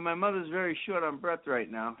my mother's very short on breath right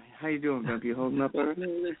now. How you doing, Grumpy? You holding up?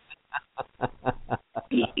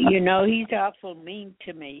 He's awful mean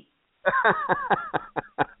to me.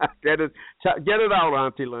 Get it out,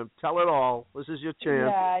 Auntie Lynn. Tell it all. This is your chance.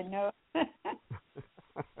 Yeah, I know.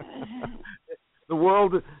 The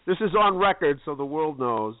world. This is on record, so the world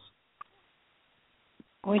knows.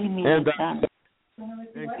 What do you mean? No,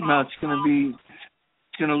 it's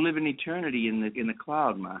going to live in eternity in the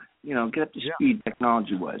cloud, Ma. Get up to speed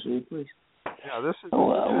technology-wise, will you please? Yeah,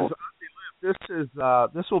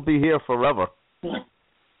 this will be here forever.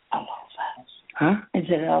 All over. Huh? Is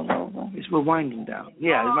it all over? We're winding down.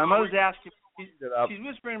 Yeah, my mother's asking. She's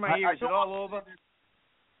whispering in my ear. Is it all over?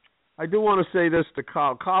 I do want to say this to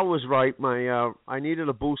Carl. Carl was right. I needed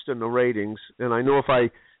a boost in the ratings, and I know if I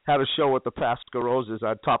had a show with the Pasquarosas,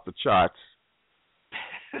 I'd top the charts.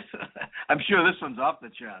 I'm sure this one's off the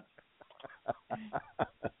charts.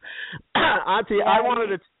 Auntie, I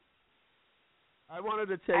wanted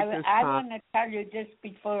to take this time. I want to tell you just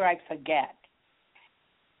before I forget.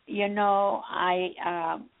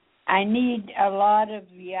 I need a lot of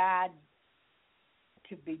yard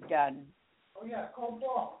to be done. Oh yeah, call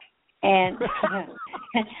Paul. And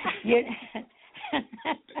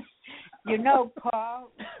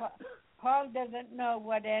Paul doesn't know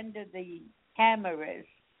what end of the hammer is,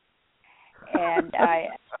 and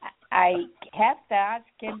I have to ask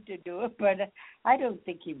him to do it, but I don't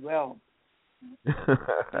think he will.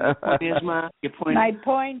 My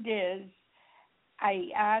point is, I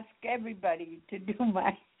ask everybody to do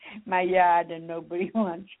my yard, and nobody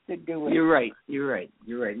wants to do it. You're right.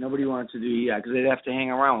 Nobody wants to do it because they'd have to hang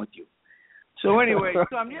around with you. So anyway,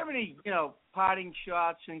 Tom, do you have any, parting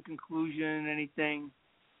shots in conclusion, anything?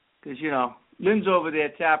 Because, Lynn's over there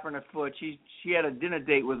tapping her foot. She had a dinner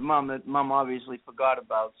date with Mom that Mom obviously forgot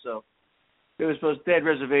about. So they had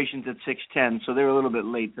reservations at 6:10, so they were a little bit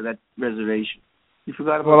late for that reservation. You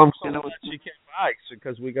forgot about? Well, I'm so glad she came by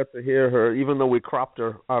because we got to hear her, even though we cropped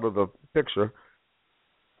her out of the picture.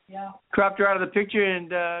 Yeah. Cropped her out of the picture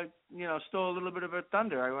and, stole a little bit of her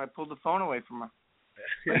thunder. I pulled the phone away from her.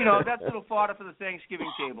 But, that's a little fodder for the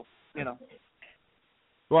Thanksgiving table,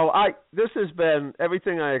 Well, this has been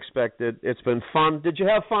everything I expected. It's been fun. Did you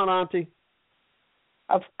have fun, Auntie?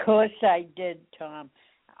 Of course I did, Tom.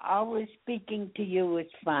 Always speaking to you was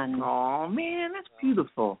fun. Oh, man, that's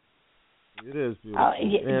beautiful. It is beautiful.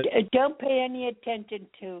 Don't pay any attention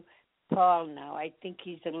to Paul now. I think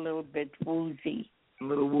he's a little bit woozy. A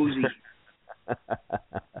little woozy.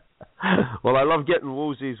 Well, I love getting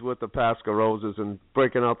woozies with the Pasquarosas and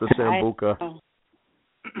breaking out the Sambuca.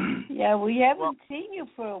 Yeah, we haven't seen you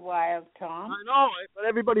for a while, Tom. I know, but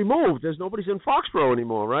everybody moved. Nobody's in Foxborough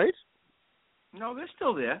anymore, right? No, they're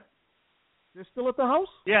still there. They're still at the house?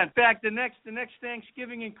 Yeah, in fact, the next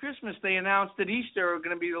Thanksgiving and Christmas, they announced that Easter are going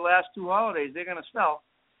to be the last two holidays. They're going to sell.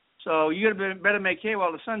 So you better make hay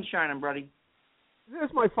while the sun's shining, buddy.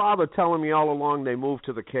 There's my father telling me all along they moved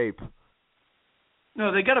to the Cape.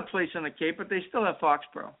 No, they got a place on the Cape, but they still have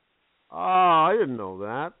Foxborough. Oh, I didn't know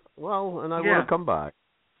that. Well, and I want to come by.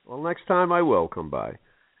 Well, next time I will come by.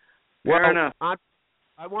 Fair enough.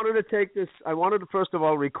 I wanted to take this. I wanted to first of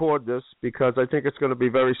all record this because I think it's going to be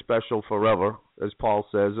very special forever. As Paul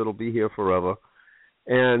says, it'll be here forever.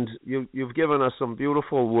 And you've given us some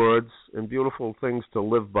beautiful words and beautiful things to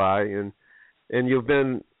live by, and you've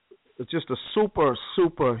been just a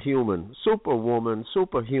super human, super woman,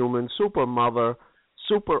 superhuman, super mother,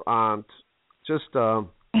 super aunt, just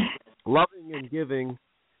loving and giving,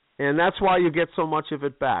 and that's why you get so much of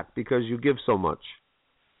it back, because you give so much.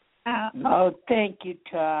 Thank you,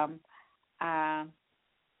 Tom.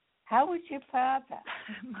 How was your father?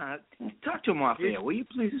 Talk to him off air, will you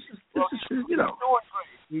please? This is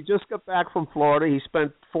He just got back from Florida. He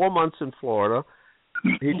spent 4 months in Florida.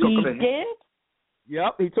 He did?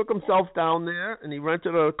 Yep, he took himself down there, and he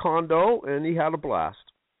rented a condo, and he had a blast.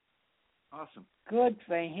 Awesome. Good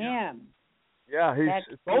for him. Yeah,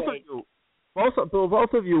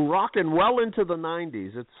 both of you rocking well into the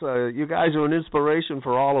 90s. It's you guys are an inspiration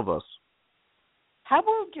for all of us. How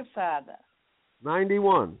old your father?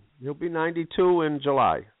 91. He'll be 92 in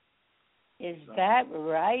July. Is that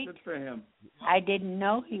right? Good for him. I didn't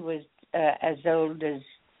know he was as old as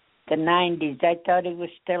the 90s. I thought he was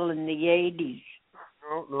still in the 80s.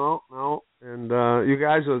 No. And you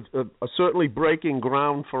guys are certainly breaking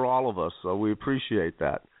ground for all of us, so we appreciate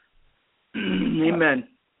that. Amen.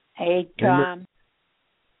 Hey, Tom,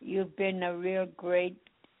 you've been a real great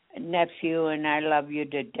nephew, and I love you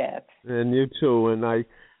to death. And you too. And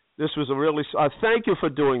this was a really thank you for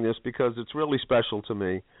doing this, because it's really special to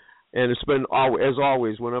me. And it's been, as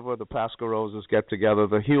always, whenever the Pasquarosas get together,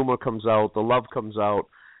 the humor comes out, the love comes out.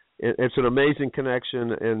 It's an amazing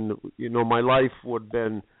connection, and, my life would have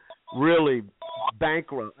been really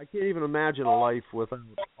bankrupt. I can't even imagine a life without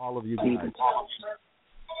all of you guys.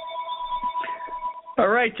 All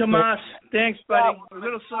right, Tomas. Thanks, buddy. A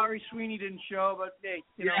little sorry Sweeney didn't show, but, hey,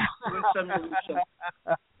 win some, you lose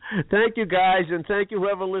some. Thank you, guys, and thank you,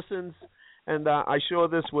 whoever listens. And I'm sure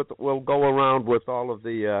this will go around with all of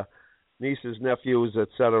the nieces, nephews,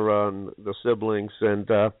 etc., and the siblings. And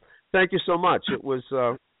thank you so much. It was...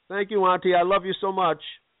 Thank you, Auntie. I love you so much.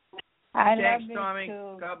 Thanks, love you, Tommy.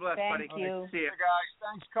 Too. God bless, Thank buddy. you. See you. Guys.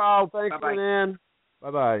 Thanks, Carl. Thanks, Nan.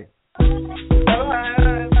 Bye-bye. Bye-bye.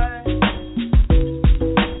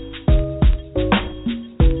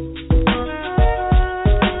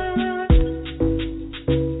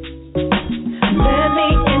 Let me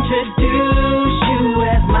introduce you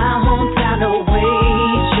as my hometown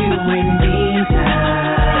awaits you in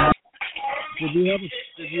meantime.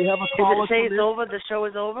 Did you have a call? Did it say it's over? The show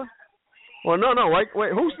is over? Well, no.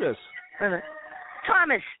 Wait, who's this? Wait a minute.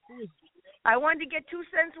 Thomas, I wanted to get 2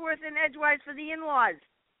 cents worth in Edgewise for the in-laws.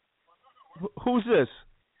 Who's this?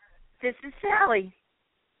 This is Sally.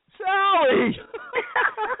 Sally!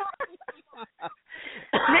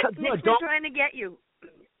 Nick's been trying to get you.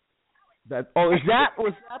 Was that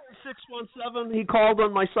the 617 he called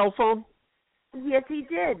on my cell phone? Yes, he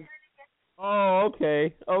did. Oh,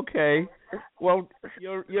 okay. Well,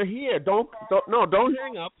 you're here. Don't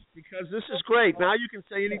hang up because this is great. Now you can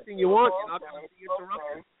say anything you want. You're not going to be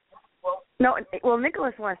interrupted. No, well,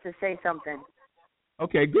 Nicholas wants to say something.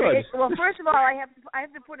 Okay, good. Well, first of all, I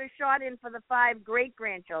have to put a shot in for the 5 great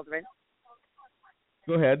grandchildren.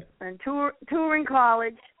 Go ahead. And two are in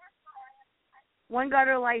college. One got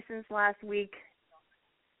her license last week,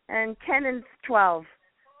 and 10 and 12.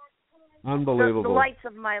 Unbelievable. The lights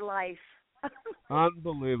of my life.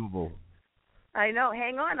 Unbelievable. I know.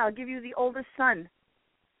 Hang on. I'll give you the oldest son.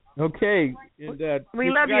 Okay. And, we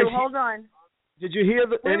love you. Hold on. Did you hear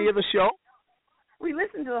any of the show? We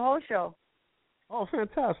listened to the whole show. Oh,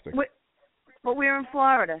 fantastic. But we're in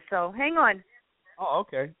Florida, so hang on. Oh,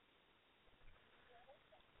 okay.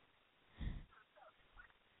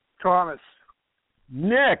 Thomas.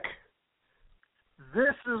 Nick.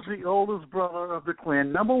 This is the oldest brother of the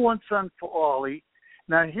clan, number 1 son for Ollie.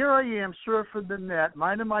 Now, here I am surfing the net,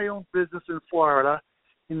 minding my own business in Florida,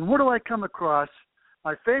 and what do I come across?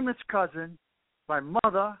 My famous cousin, my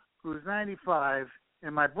mother, who's 95,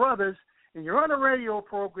 and my brothers, and you're on a radio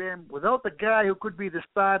program without the guy who could be the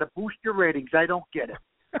star to boost your ratings. I don't get it.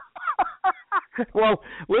 Well,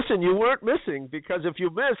 listen, you weren't missing because if you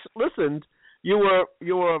listened, you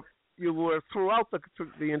were throughout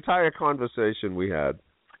the entire conversation we had.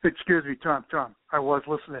 Excuse me, Tom. I was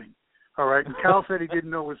listening. All right, and Cal said he didn't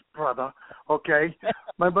know his brother. Okay,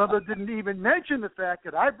 my mother didn't even mention the fact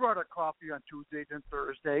that I brought a coffee on Tuesdays and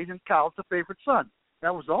Thursdays, and Cal's the favorite son.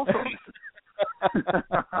 That was also.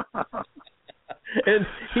 And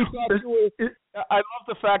he thought you were. I love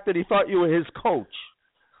the fact that he thought you were his coach.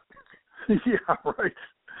 Yeah, right.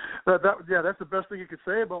 That's the best thing you could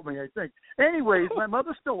say about me, I think. Anyways, my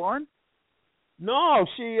mother's still on. No,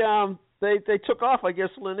 she they took off, I guess,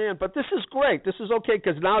 Lynn Ann. But this is great. This is okay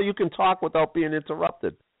because now you can talk without being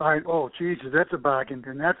interrupted. Oh, Jesus, that's a bargain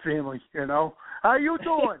in that family, you know. How you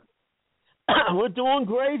doing? We're doing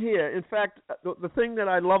great here. In fact, the thing that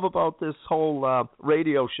I love about this whole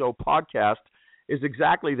radio show podcast is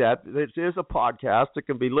exactly that. It is a podcast. It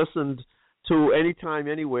can be listened to anytime,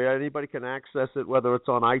 anywhere. Anybody can access it, whether it's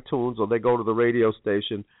on iTunes or they go to the radio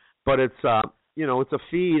station. But it's it's a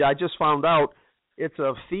feed. I just found out it's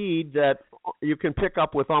a feed that you can pick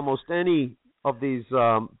up with almost any of these,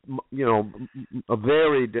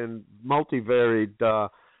 varied and multivaried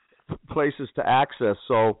places to access.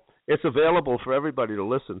 So it's available for everybody to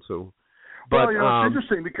listen to. But it's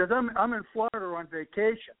interesting because I'm in Florida on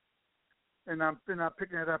vacation, and I'm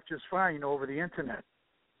picking it up just fine, over the internet.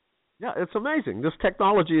 Yeah, it's amazing. This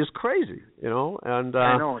technology is crazy, and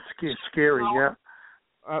I know it's scary. Yeah.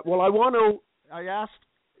 I asked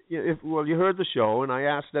you heard the show, and I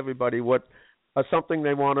asked everybody what something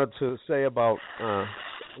they wanted to say about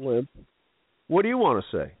Lynn. What do you want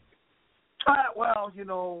to say?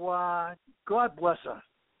 God bless her.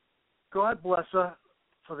 God bless her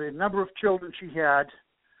for the number of children she had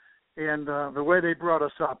and the way they brought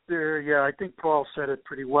us up there. Yeah, I think Paul said it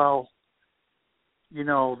pretty well.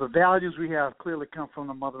 The values we have clearly come from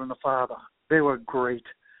the mother and the father. They were great,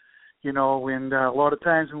 and a lot of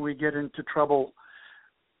times when we get into trouble,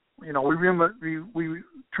 we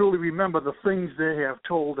truly remember the things they have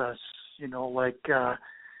told us, like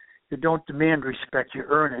you don't demand respect, you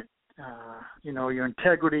earn it. Your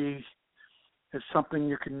integrity is something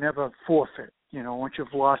you can never forfeit. Once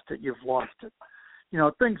you've lost it, you've lost it.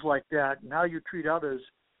 Things like that, and how you treat others.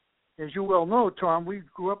 As you well know, Tom, we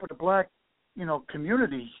grew up in a black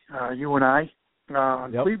community, you and I,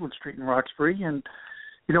 on Cleveland Street in Roxbury, and,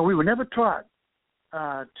 we were never taught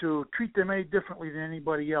to treat them any differently than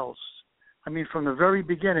anybody else. I mean, from the very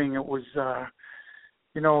beginning, it was,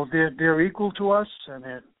 they're equal to us, and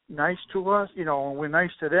they're nice to us, and we're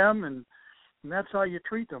nice to them, and that's how you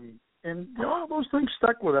treat them. And all those things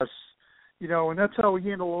stuck with us, and that's how we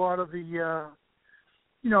handle a lot of the,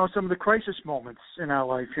 some of the crisis moments in our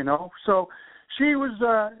life, So she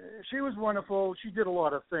was wonderful. She did a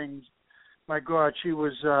lot of things. My God, she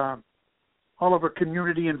was all of her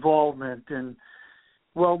community involvement and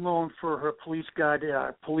well known for her police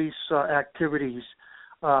activities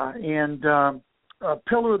and a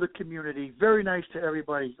pillar of the community. Very nice to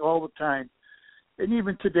everybody all the time. And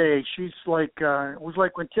even today, she's like it was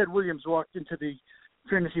like when Ted Williams walked into the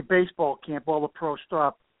fantasy baseball camp. All the pros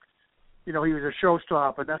stopped. He was a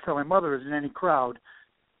showstopper, and that's how my mother is in any crowd.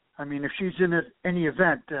 I mean, if she's in any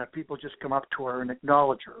event, people just come up to her and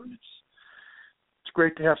acknowledge her. And it's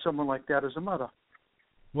great to have someone like that as a mother.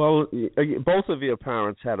 Well, both of your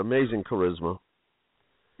parents had amazing charisma.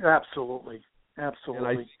 Absolutely. And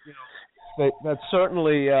that's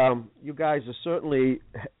certainly, you guys are certainly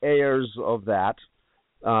heirs of that.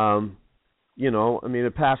 I mean,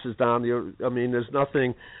 it passes down. There's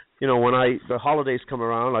nothing. When the holidays come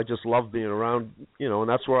around, I just love being around. And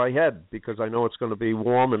that's where I head because I know it's going to be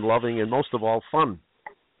warm and loving and most of all fun.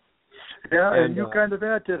 Yeah, and you kind of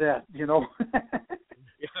add to that, Yeah,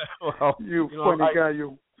 well, you funny guy,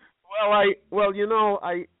 you.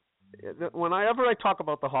 Whenever I talk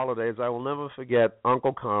about the holidays, I will never forget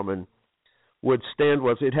Uncle Carmen would stand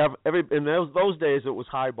with. He'd have in those days it was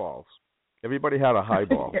highballs. Everybody had a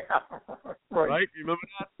highball. Yeah, right. You remember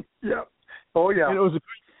that? Yeah. Oh yeah. And it was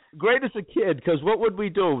great as a kid because what would we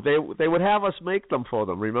do? They would have us make them for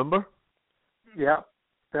them. Remember? Yeah,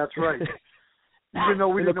 that's right. Even though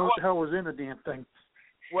we didn't know what the hell was in the damn thing.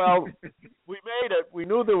 Well, we made it. We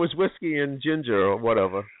knew there was whiskey and ginger or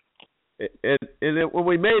whatever. When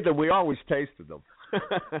we made them, we always tasted them.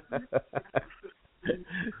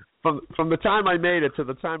 From the time I made it to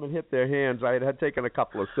the time it hit their hands, I had taken a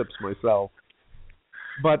couple of sips myself.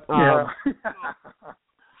 But how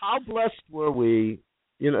blessed were we?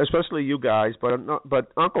 Especially you guys,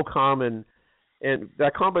 but Uncle Carmen and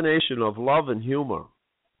that combination of love and humor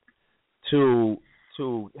to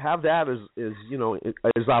have that is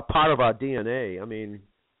our part of our DNA. I mean,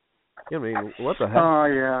 what the heck? Oh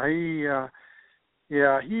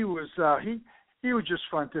he was just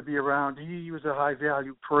fun to be around. He was a high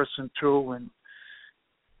value person too, and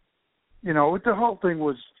the whole thing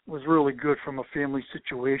was really good from a family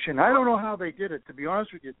situation. I don't know how they did it, to be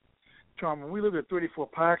honest with you, Tom. When we lived at 34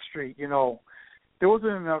 Park Street, there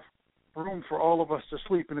wasn't enough room for all of us to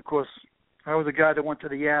sleep, and of course, I was the guy that went to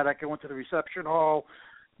the attic. I went to the reception hall.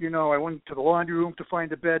 I went to the laundry room to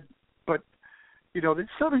find a bed. But, the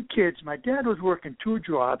 7 kids, my dad was working 2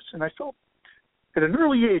 jobs, and I felt, at an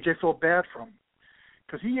early age, I felt bad for him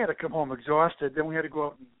because he had to come home exhausted. Then we had to go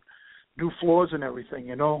out and do floors and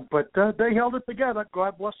everything, But they held it together.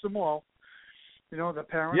 God bless them all. The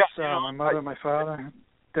parents, my mother, my father,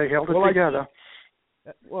 they held it together.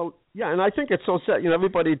 And I think it's so sad.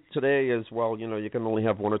 Everybody today is, you can only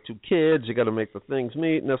have 1 or 2 kids. You got to make the things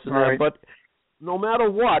meet and this and that. But no matter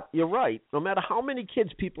what, you're right. No matter how many kids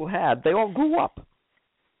people had, they all grew up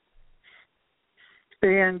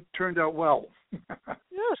and turned out well.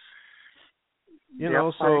 Yes.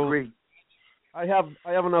 So I agree. I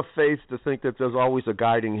have enough faith to think that there's always a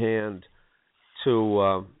guiding hand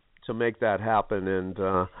to make that happen. And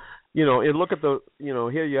and look at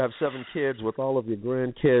here you have 7 kids with all of your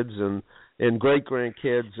grandkids and great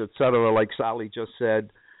grandkids, et cetera, like Sally just said.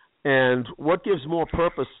 And what gives more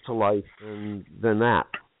purpose to life than that?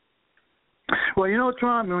 Well,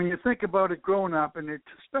 Tom, when you think about it growing up, and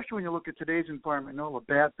especially when you look at today's environment and all the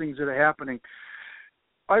bad things that are happening,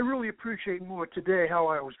 I really appreciate more today how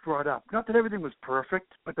I was brought up. Not that everything was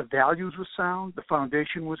perfect, but the values were sound, the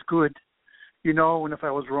foundation was good, and if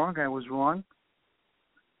I was wrong, I was wrong.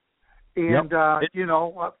 And,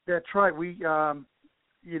 that's right. We, and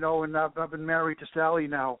I've been married to Sally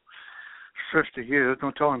now 50 years,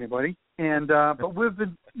 don't tell anybody. And, but we've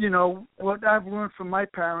been, what I've learned from my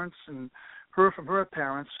parents and her from her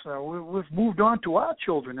parents, we've moved on to our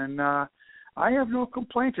children. And I have no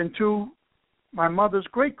complaints. And to my mother's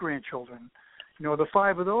great-grandchildren, the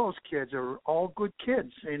 5 of those kids are all good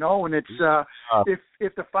kids, and it's,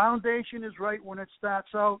 if the foundation is right when it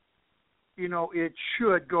starts out, it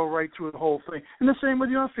should go right through the whole thing. And the same with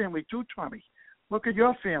your family, too, Tommy. Look at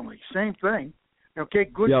your family. Same thing. Okay,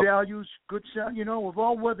 good values, good sound. We've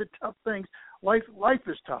all weathered tough things. Life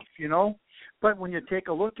is tough, But when you take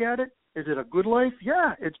a look at it, is it a good life?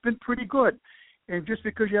 Yeah, it's been pretty good. And just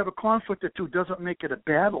because you have a conflict or two doesn't make it a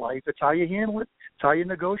bad life. It's how you handle it. It's how you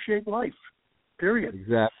negotiate life, period.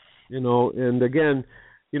 Exactly. And again,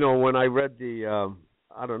 when I read the,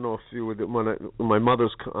 I don't know if you were, when my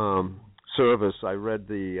mother's service, I read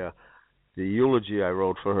the eulogy I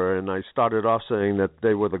wrote for her, and I started off saying that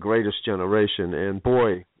they were the greatest generation, and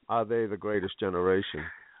boy, are they the greatest generation.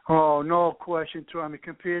 Oh, no question, Tommy.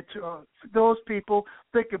 Compared to those people,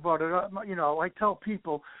 think about it. I tell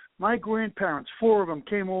people, my grandparents, 4 of them,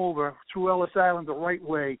 came over through Ellis Island the right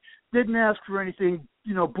way, didn't ask for anything,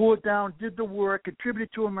 bore down, did the work, contributed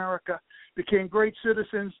to America, became great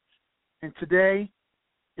citizens, and today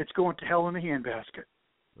it's going to hell in a handbasket.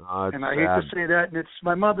 And I hate to say that, and it's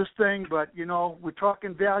my mother's thing, but, we're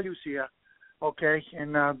talking values here, okay?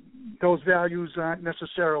 And those values aren't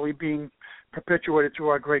necessarily being perpetuated through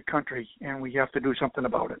our great country, and we have to do something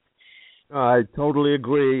about it. I totally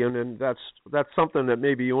agree, and that's something that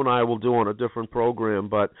maybe you and I will do on a different program.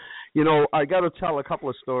 But, I got to tell a couple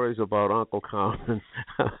of stories about Uncle Carmen.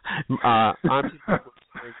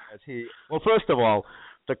 Well, first of all,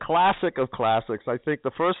 the classic of classics, I think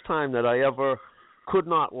the first time that I ever could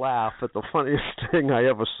not laugh at the funniest thing I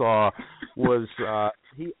ever saw was I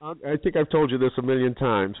think I've told you this a million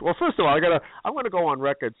times. Well, first of all, I'm going to go on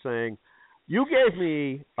record saying you gave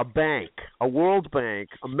me a bank, a World Bank,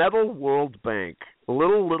 a metal World Bank, a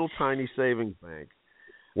little tiny savings bank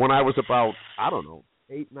when I was about, I don't know,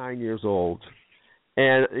 8, 9 years old.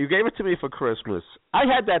 And you gave it to me for Christmas. I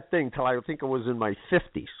had that thing till I think I was in my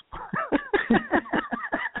 50s.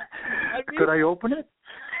 Could I open it?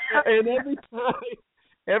 And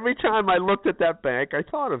every time I looked at that bank, I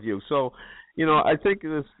thought of you. So, I think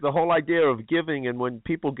the whole idea of giving, and when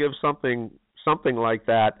people give something like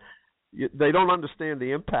that, they don't understand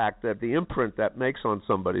the impact, the imprint that makes on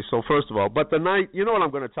somebody. So first of all, but the night, what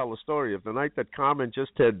I'm going to tell the story of, the night that Carmen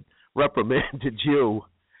just had reprimanded you.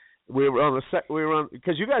 We were on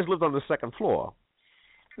because you guys lived on the second floor.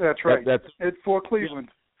 That's right. That's at 4 Cleveland.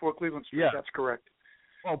 4 Cleveland Street. Yeah. That's correct.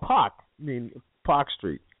 Oh, Park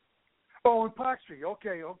Street. Oh, in Park Street.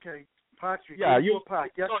 Okay. Park Street. Yeah,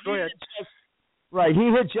 Park. Yes, go ahead. Right. He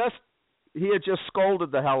had just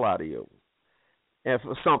scolded the hell out of you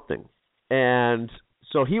for something, and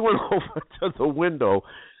so he went over to the window.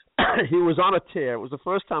 He was on a tear. It was the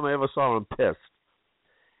first time I ever saw him pissed.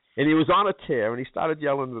 And he was on a tear, and he started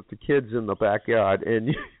yelling at the kids in the backyard,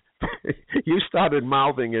 and you started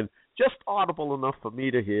mouthing, and just audible enough for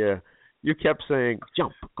me to hear, you kept saying,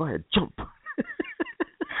 "Jump, go ahead, jump."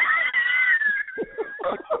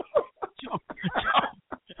 Jump.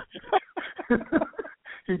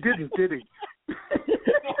 He didn't, did he?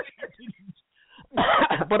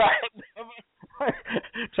 But I never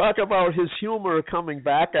talk about his humor coming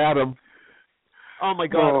back at him. Oh, my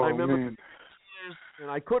God, I remember... Man. And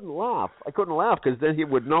I couldn't laugh because then he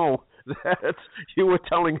would know that you were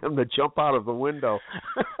telling him to jump out of the window.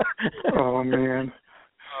 Oh, man.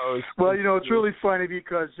 Well, it's really funny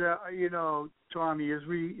because, Tommy, as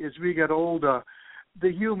we got older,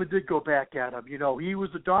 the humor did go back at him. He was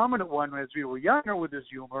the dominant one as we were younger with his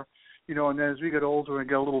humor, and then as we got older and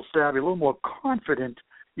got a little savvy, a little more confident,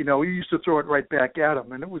 we used to throw it right back at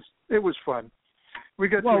him, and it was fun. We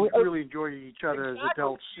got to really enjoy each other as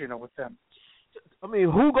adults, with them. I mean,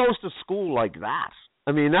 who goes to school like that?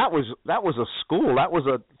 I mean, that was a school. That was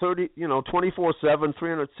a 24/7,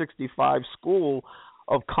 365 school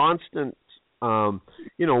of constant,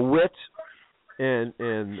 wit and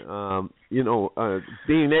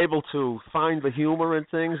being able to find the humor in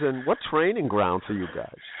things. And what training ground for you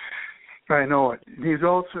guys? I know it.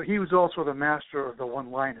 He was also the master of the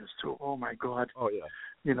one-liners too. Oh my God. Oh yeah.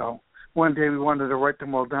 One day we wanted to write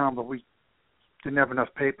them all down, but we didn't have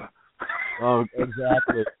enough paper. Oh,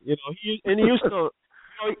 exactly. He used to.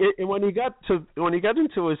 When he got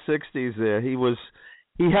into his 60s, there he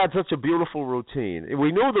had such a beautiful routine.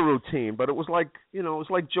 We knew the routine, but it was like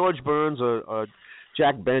George Burns or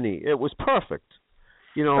Jack Benny. It was perfect.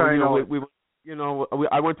 I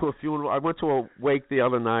went to a funeral. I went to a wake the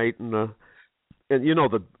other night, and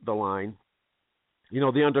the line.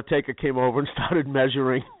 The undertaker came over and started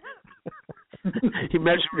measuring. He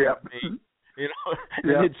measured me.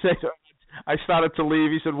 And he'd say, I started to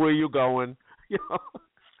leave. He said, "Where are you going?"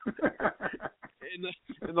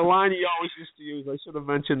 And the line he always used to use, I should have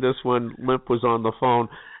mentioned this when Limp was on the phone.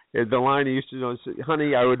 The line he used to say,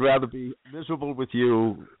 "Honey, I would rather be miserable with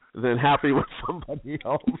you than happy with somebody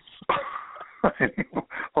else."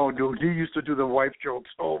 Oh, dude, he used to do the wife jokes.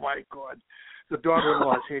 Oh my God, the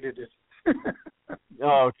daughter-in-laws hated it.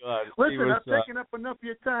 Oh God! Listen, I've taken up enough of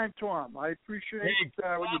your time, Tom. I appreciate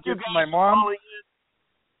what you did for my mom.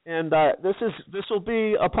 And this will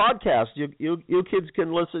be a podcast. You kids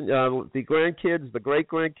can listen. The grandkids, the great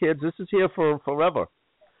grandkids. This is here for forever.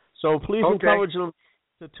 So please encourage them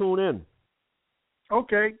to tune in.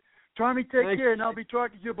 Okay, Tommy, take care, and I'll be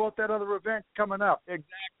talking to you about that other event coming up.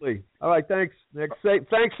 Exactly. All right. Thanks.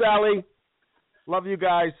 Thanks, Sally. Love you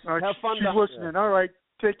guys. All right, have fun. She's listening. All right.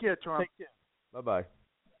 Take care, Tom. Take care. Bye-bye.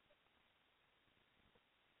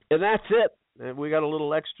 And that's it. And we got a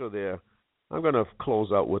little extra there. I'm going to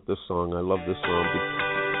close out with this song. I love this song.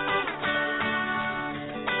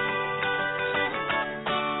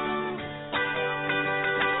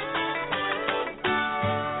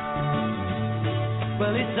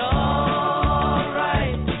 Well, it's all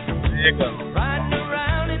right. There you go. Riding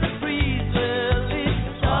around in the breeze. Well,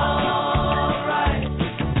 it's all right.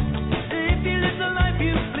 If you live the life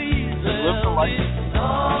you please. Well, it's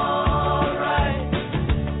all right.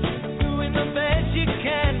 Doing the best you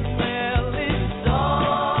can. Well, it's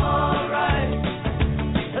all right.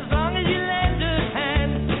 As long as you lend a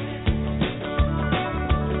hand.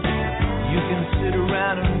 You can sit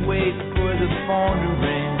around and wait for the phone to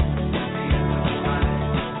ring.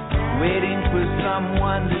 Waiting for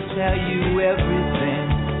someone to tell you everything.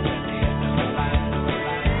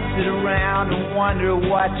 sit around and wonder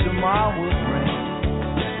what tomorrow will bring.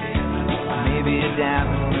 Maybe a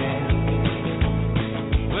diamond ring.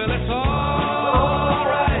 Well, it's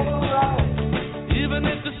alright, even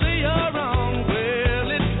if they say you're wrong.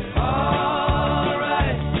 Well, it's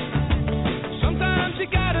alright. Sometimes you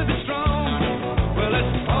gotta be strong. Well,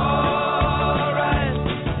 it's alright,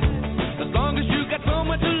 as long as you got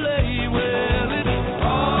somewhere to lay. Well, it's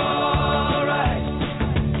alright.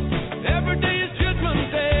 Every day is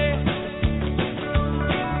Judgment Day.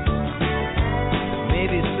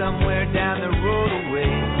 Maybe somewhere down the road away,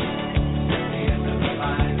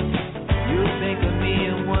 you'll think of me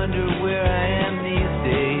and wonder where I am these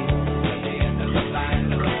days.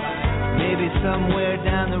 Maybe somewhere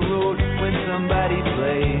down the road when somebody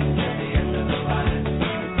plays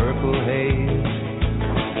Purple Haze.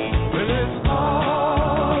 Well, it's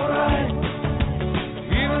alright,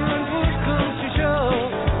 even when push comes to shove.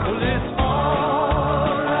 Well, it's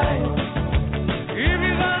alright, if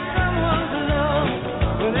you got someone to love.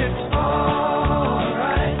 Well, it's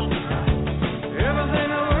alright, everything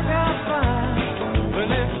will work out fine.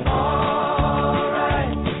 Well, it's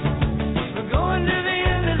alright, we're going to the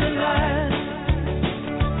end of the line.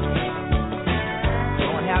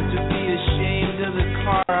 Don't have to be ashamed of the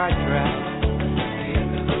car I drive.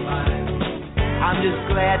 I'm just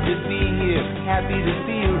glad to be here, happy to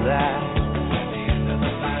be alive.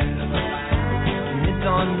 And it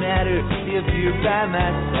don't matter if you're by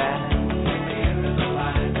my side.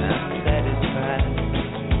 I'm satisfied.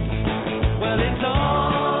 Well, it's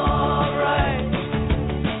alright,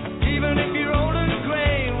 even if you're old and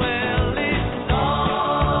gray. Well, it's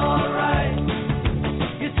alright,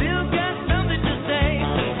 you still got something to say.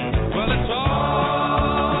 Well, it's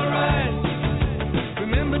alright,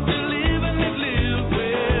 remember to live and let live.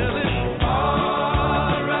 Well, it's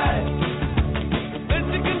alright, the best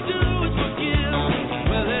you can do is forgive.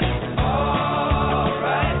 Well, it's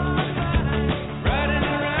alright, riding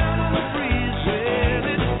around on the breeze. Well,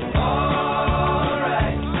 it's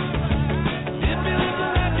alright, if you listen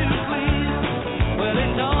that you please. Well,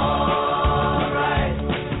 it's alright,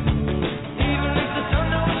 even if the sun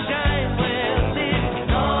don't shine. Well,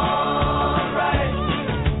 it's alright,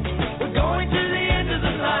 we're going to the end of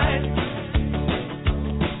the line.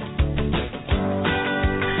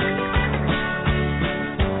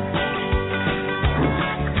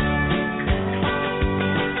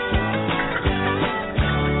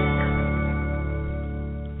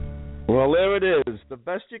 Well, there it is. The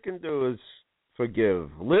best you can do is forgive.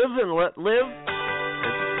 Live and let live.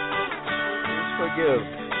 Just forgive.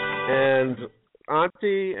 And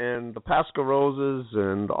Auntie and the Pasquarosas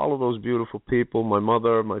and all of those beautiful people, my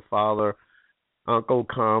mother, my father, Uncle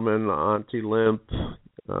Carmen, Auntie Limp,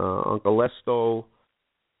 Uncle Lesto,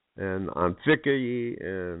 and Aunt Vicky,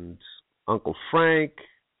 and Uncle Frank,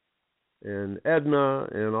 and Edna,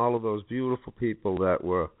 and all of those beautiful people that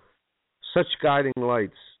were such guiding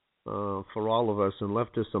lights for all of us and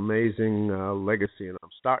left this amazing legacy. And I'm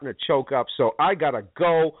starting to choke up, so I got to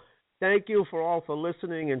go. Thank you for all for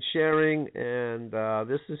listening and sharing, and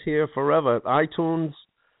this is here forever at iTunes.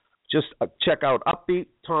 Just check out Upbeat,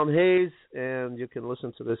 Tom Hayes, and you can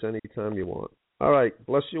listen to this anytime you want. All right,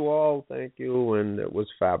 bless you all. Thank you, and it was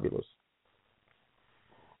fabulous.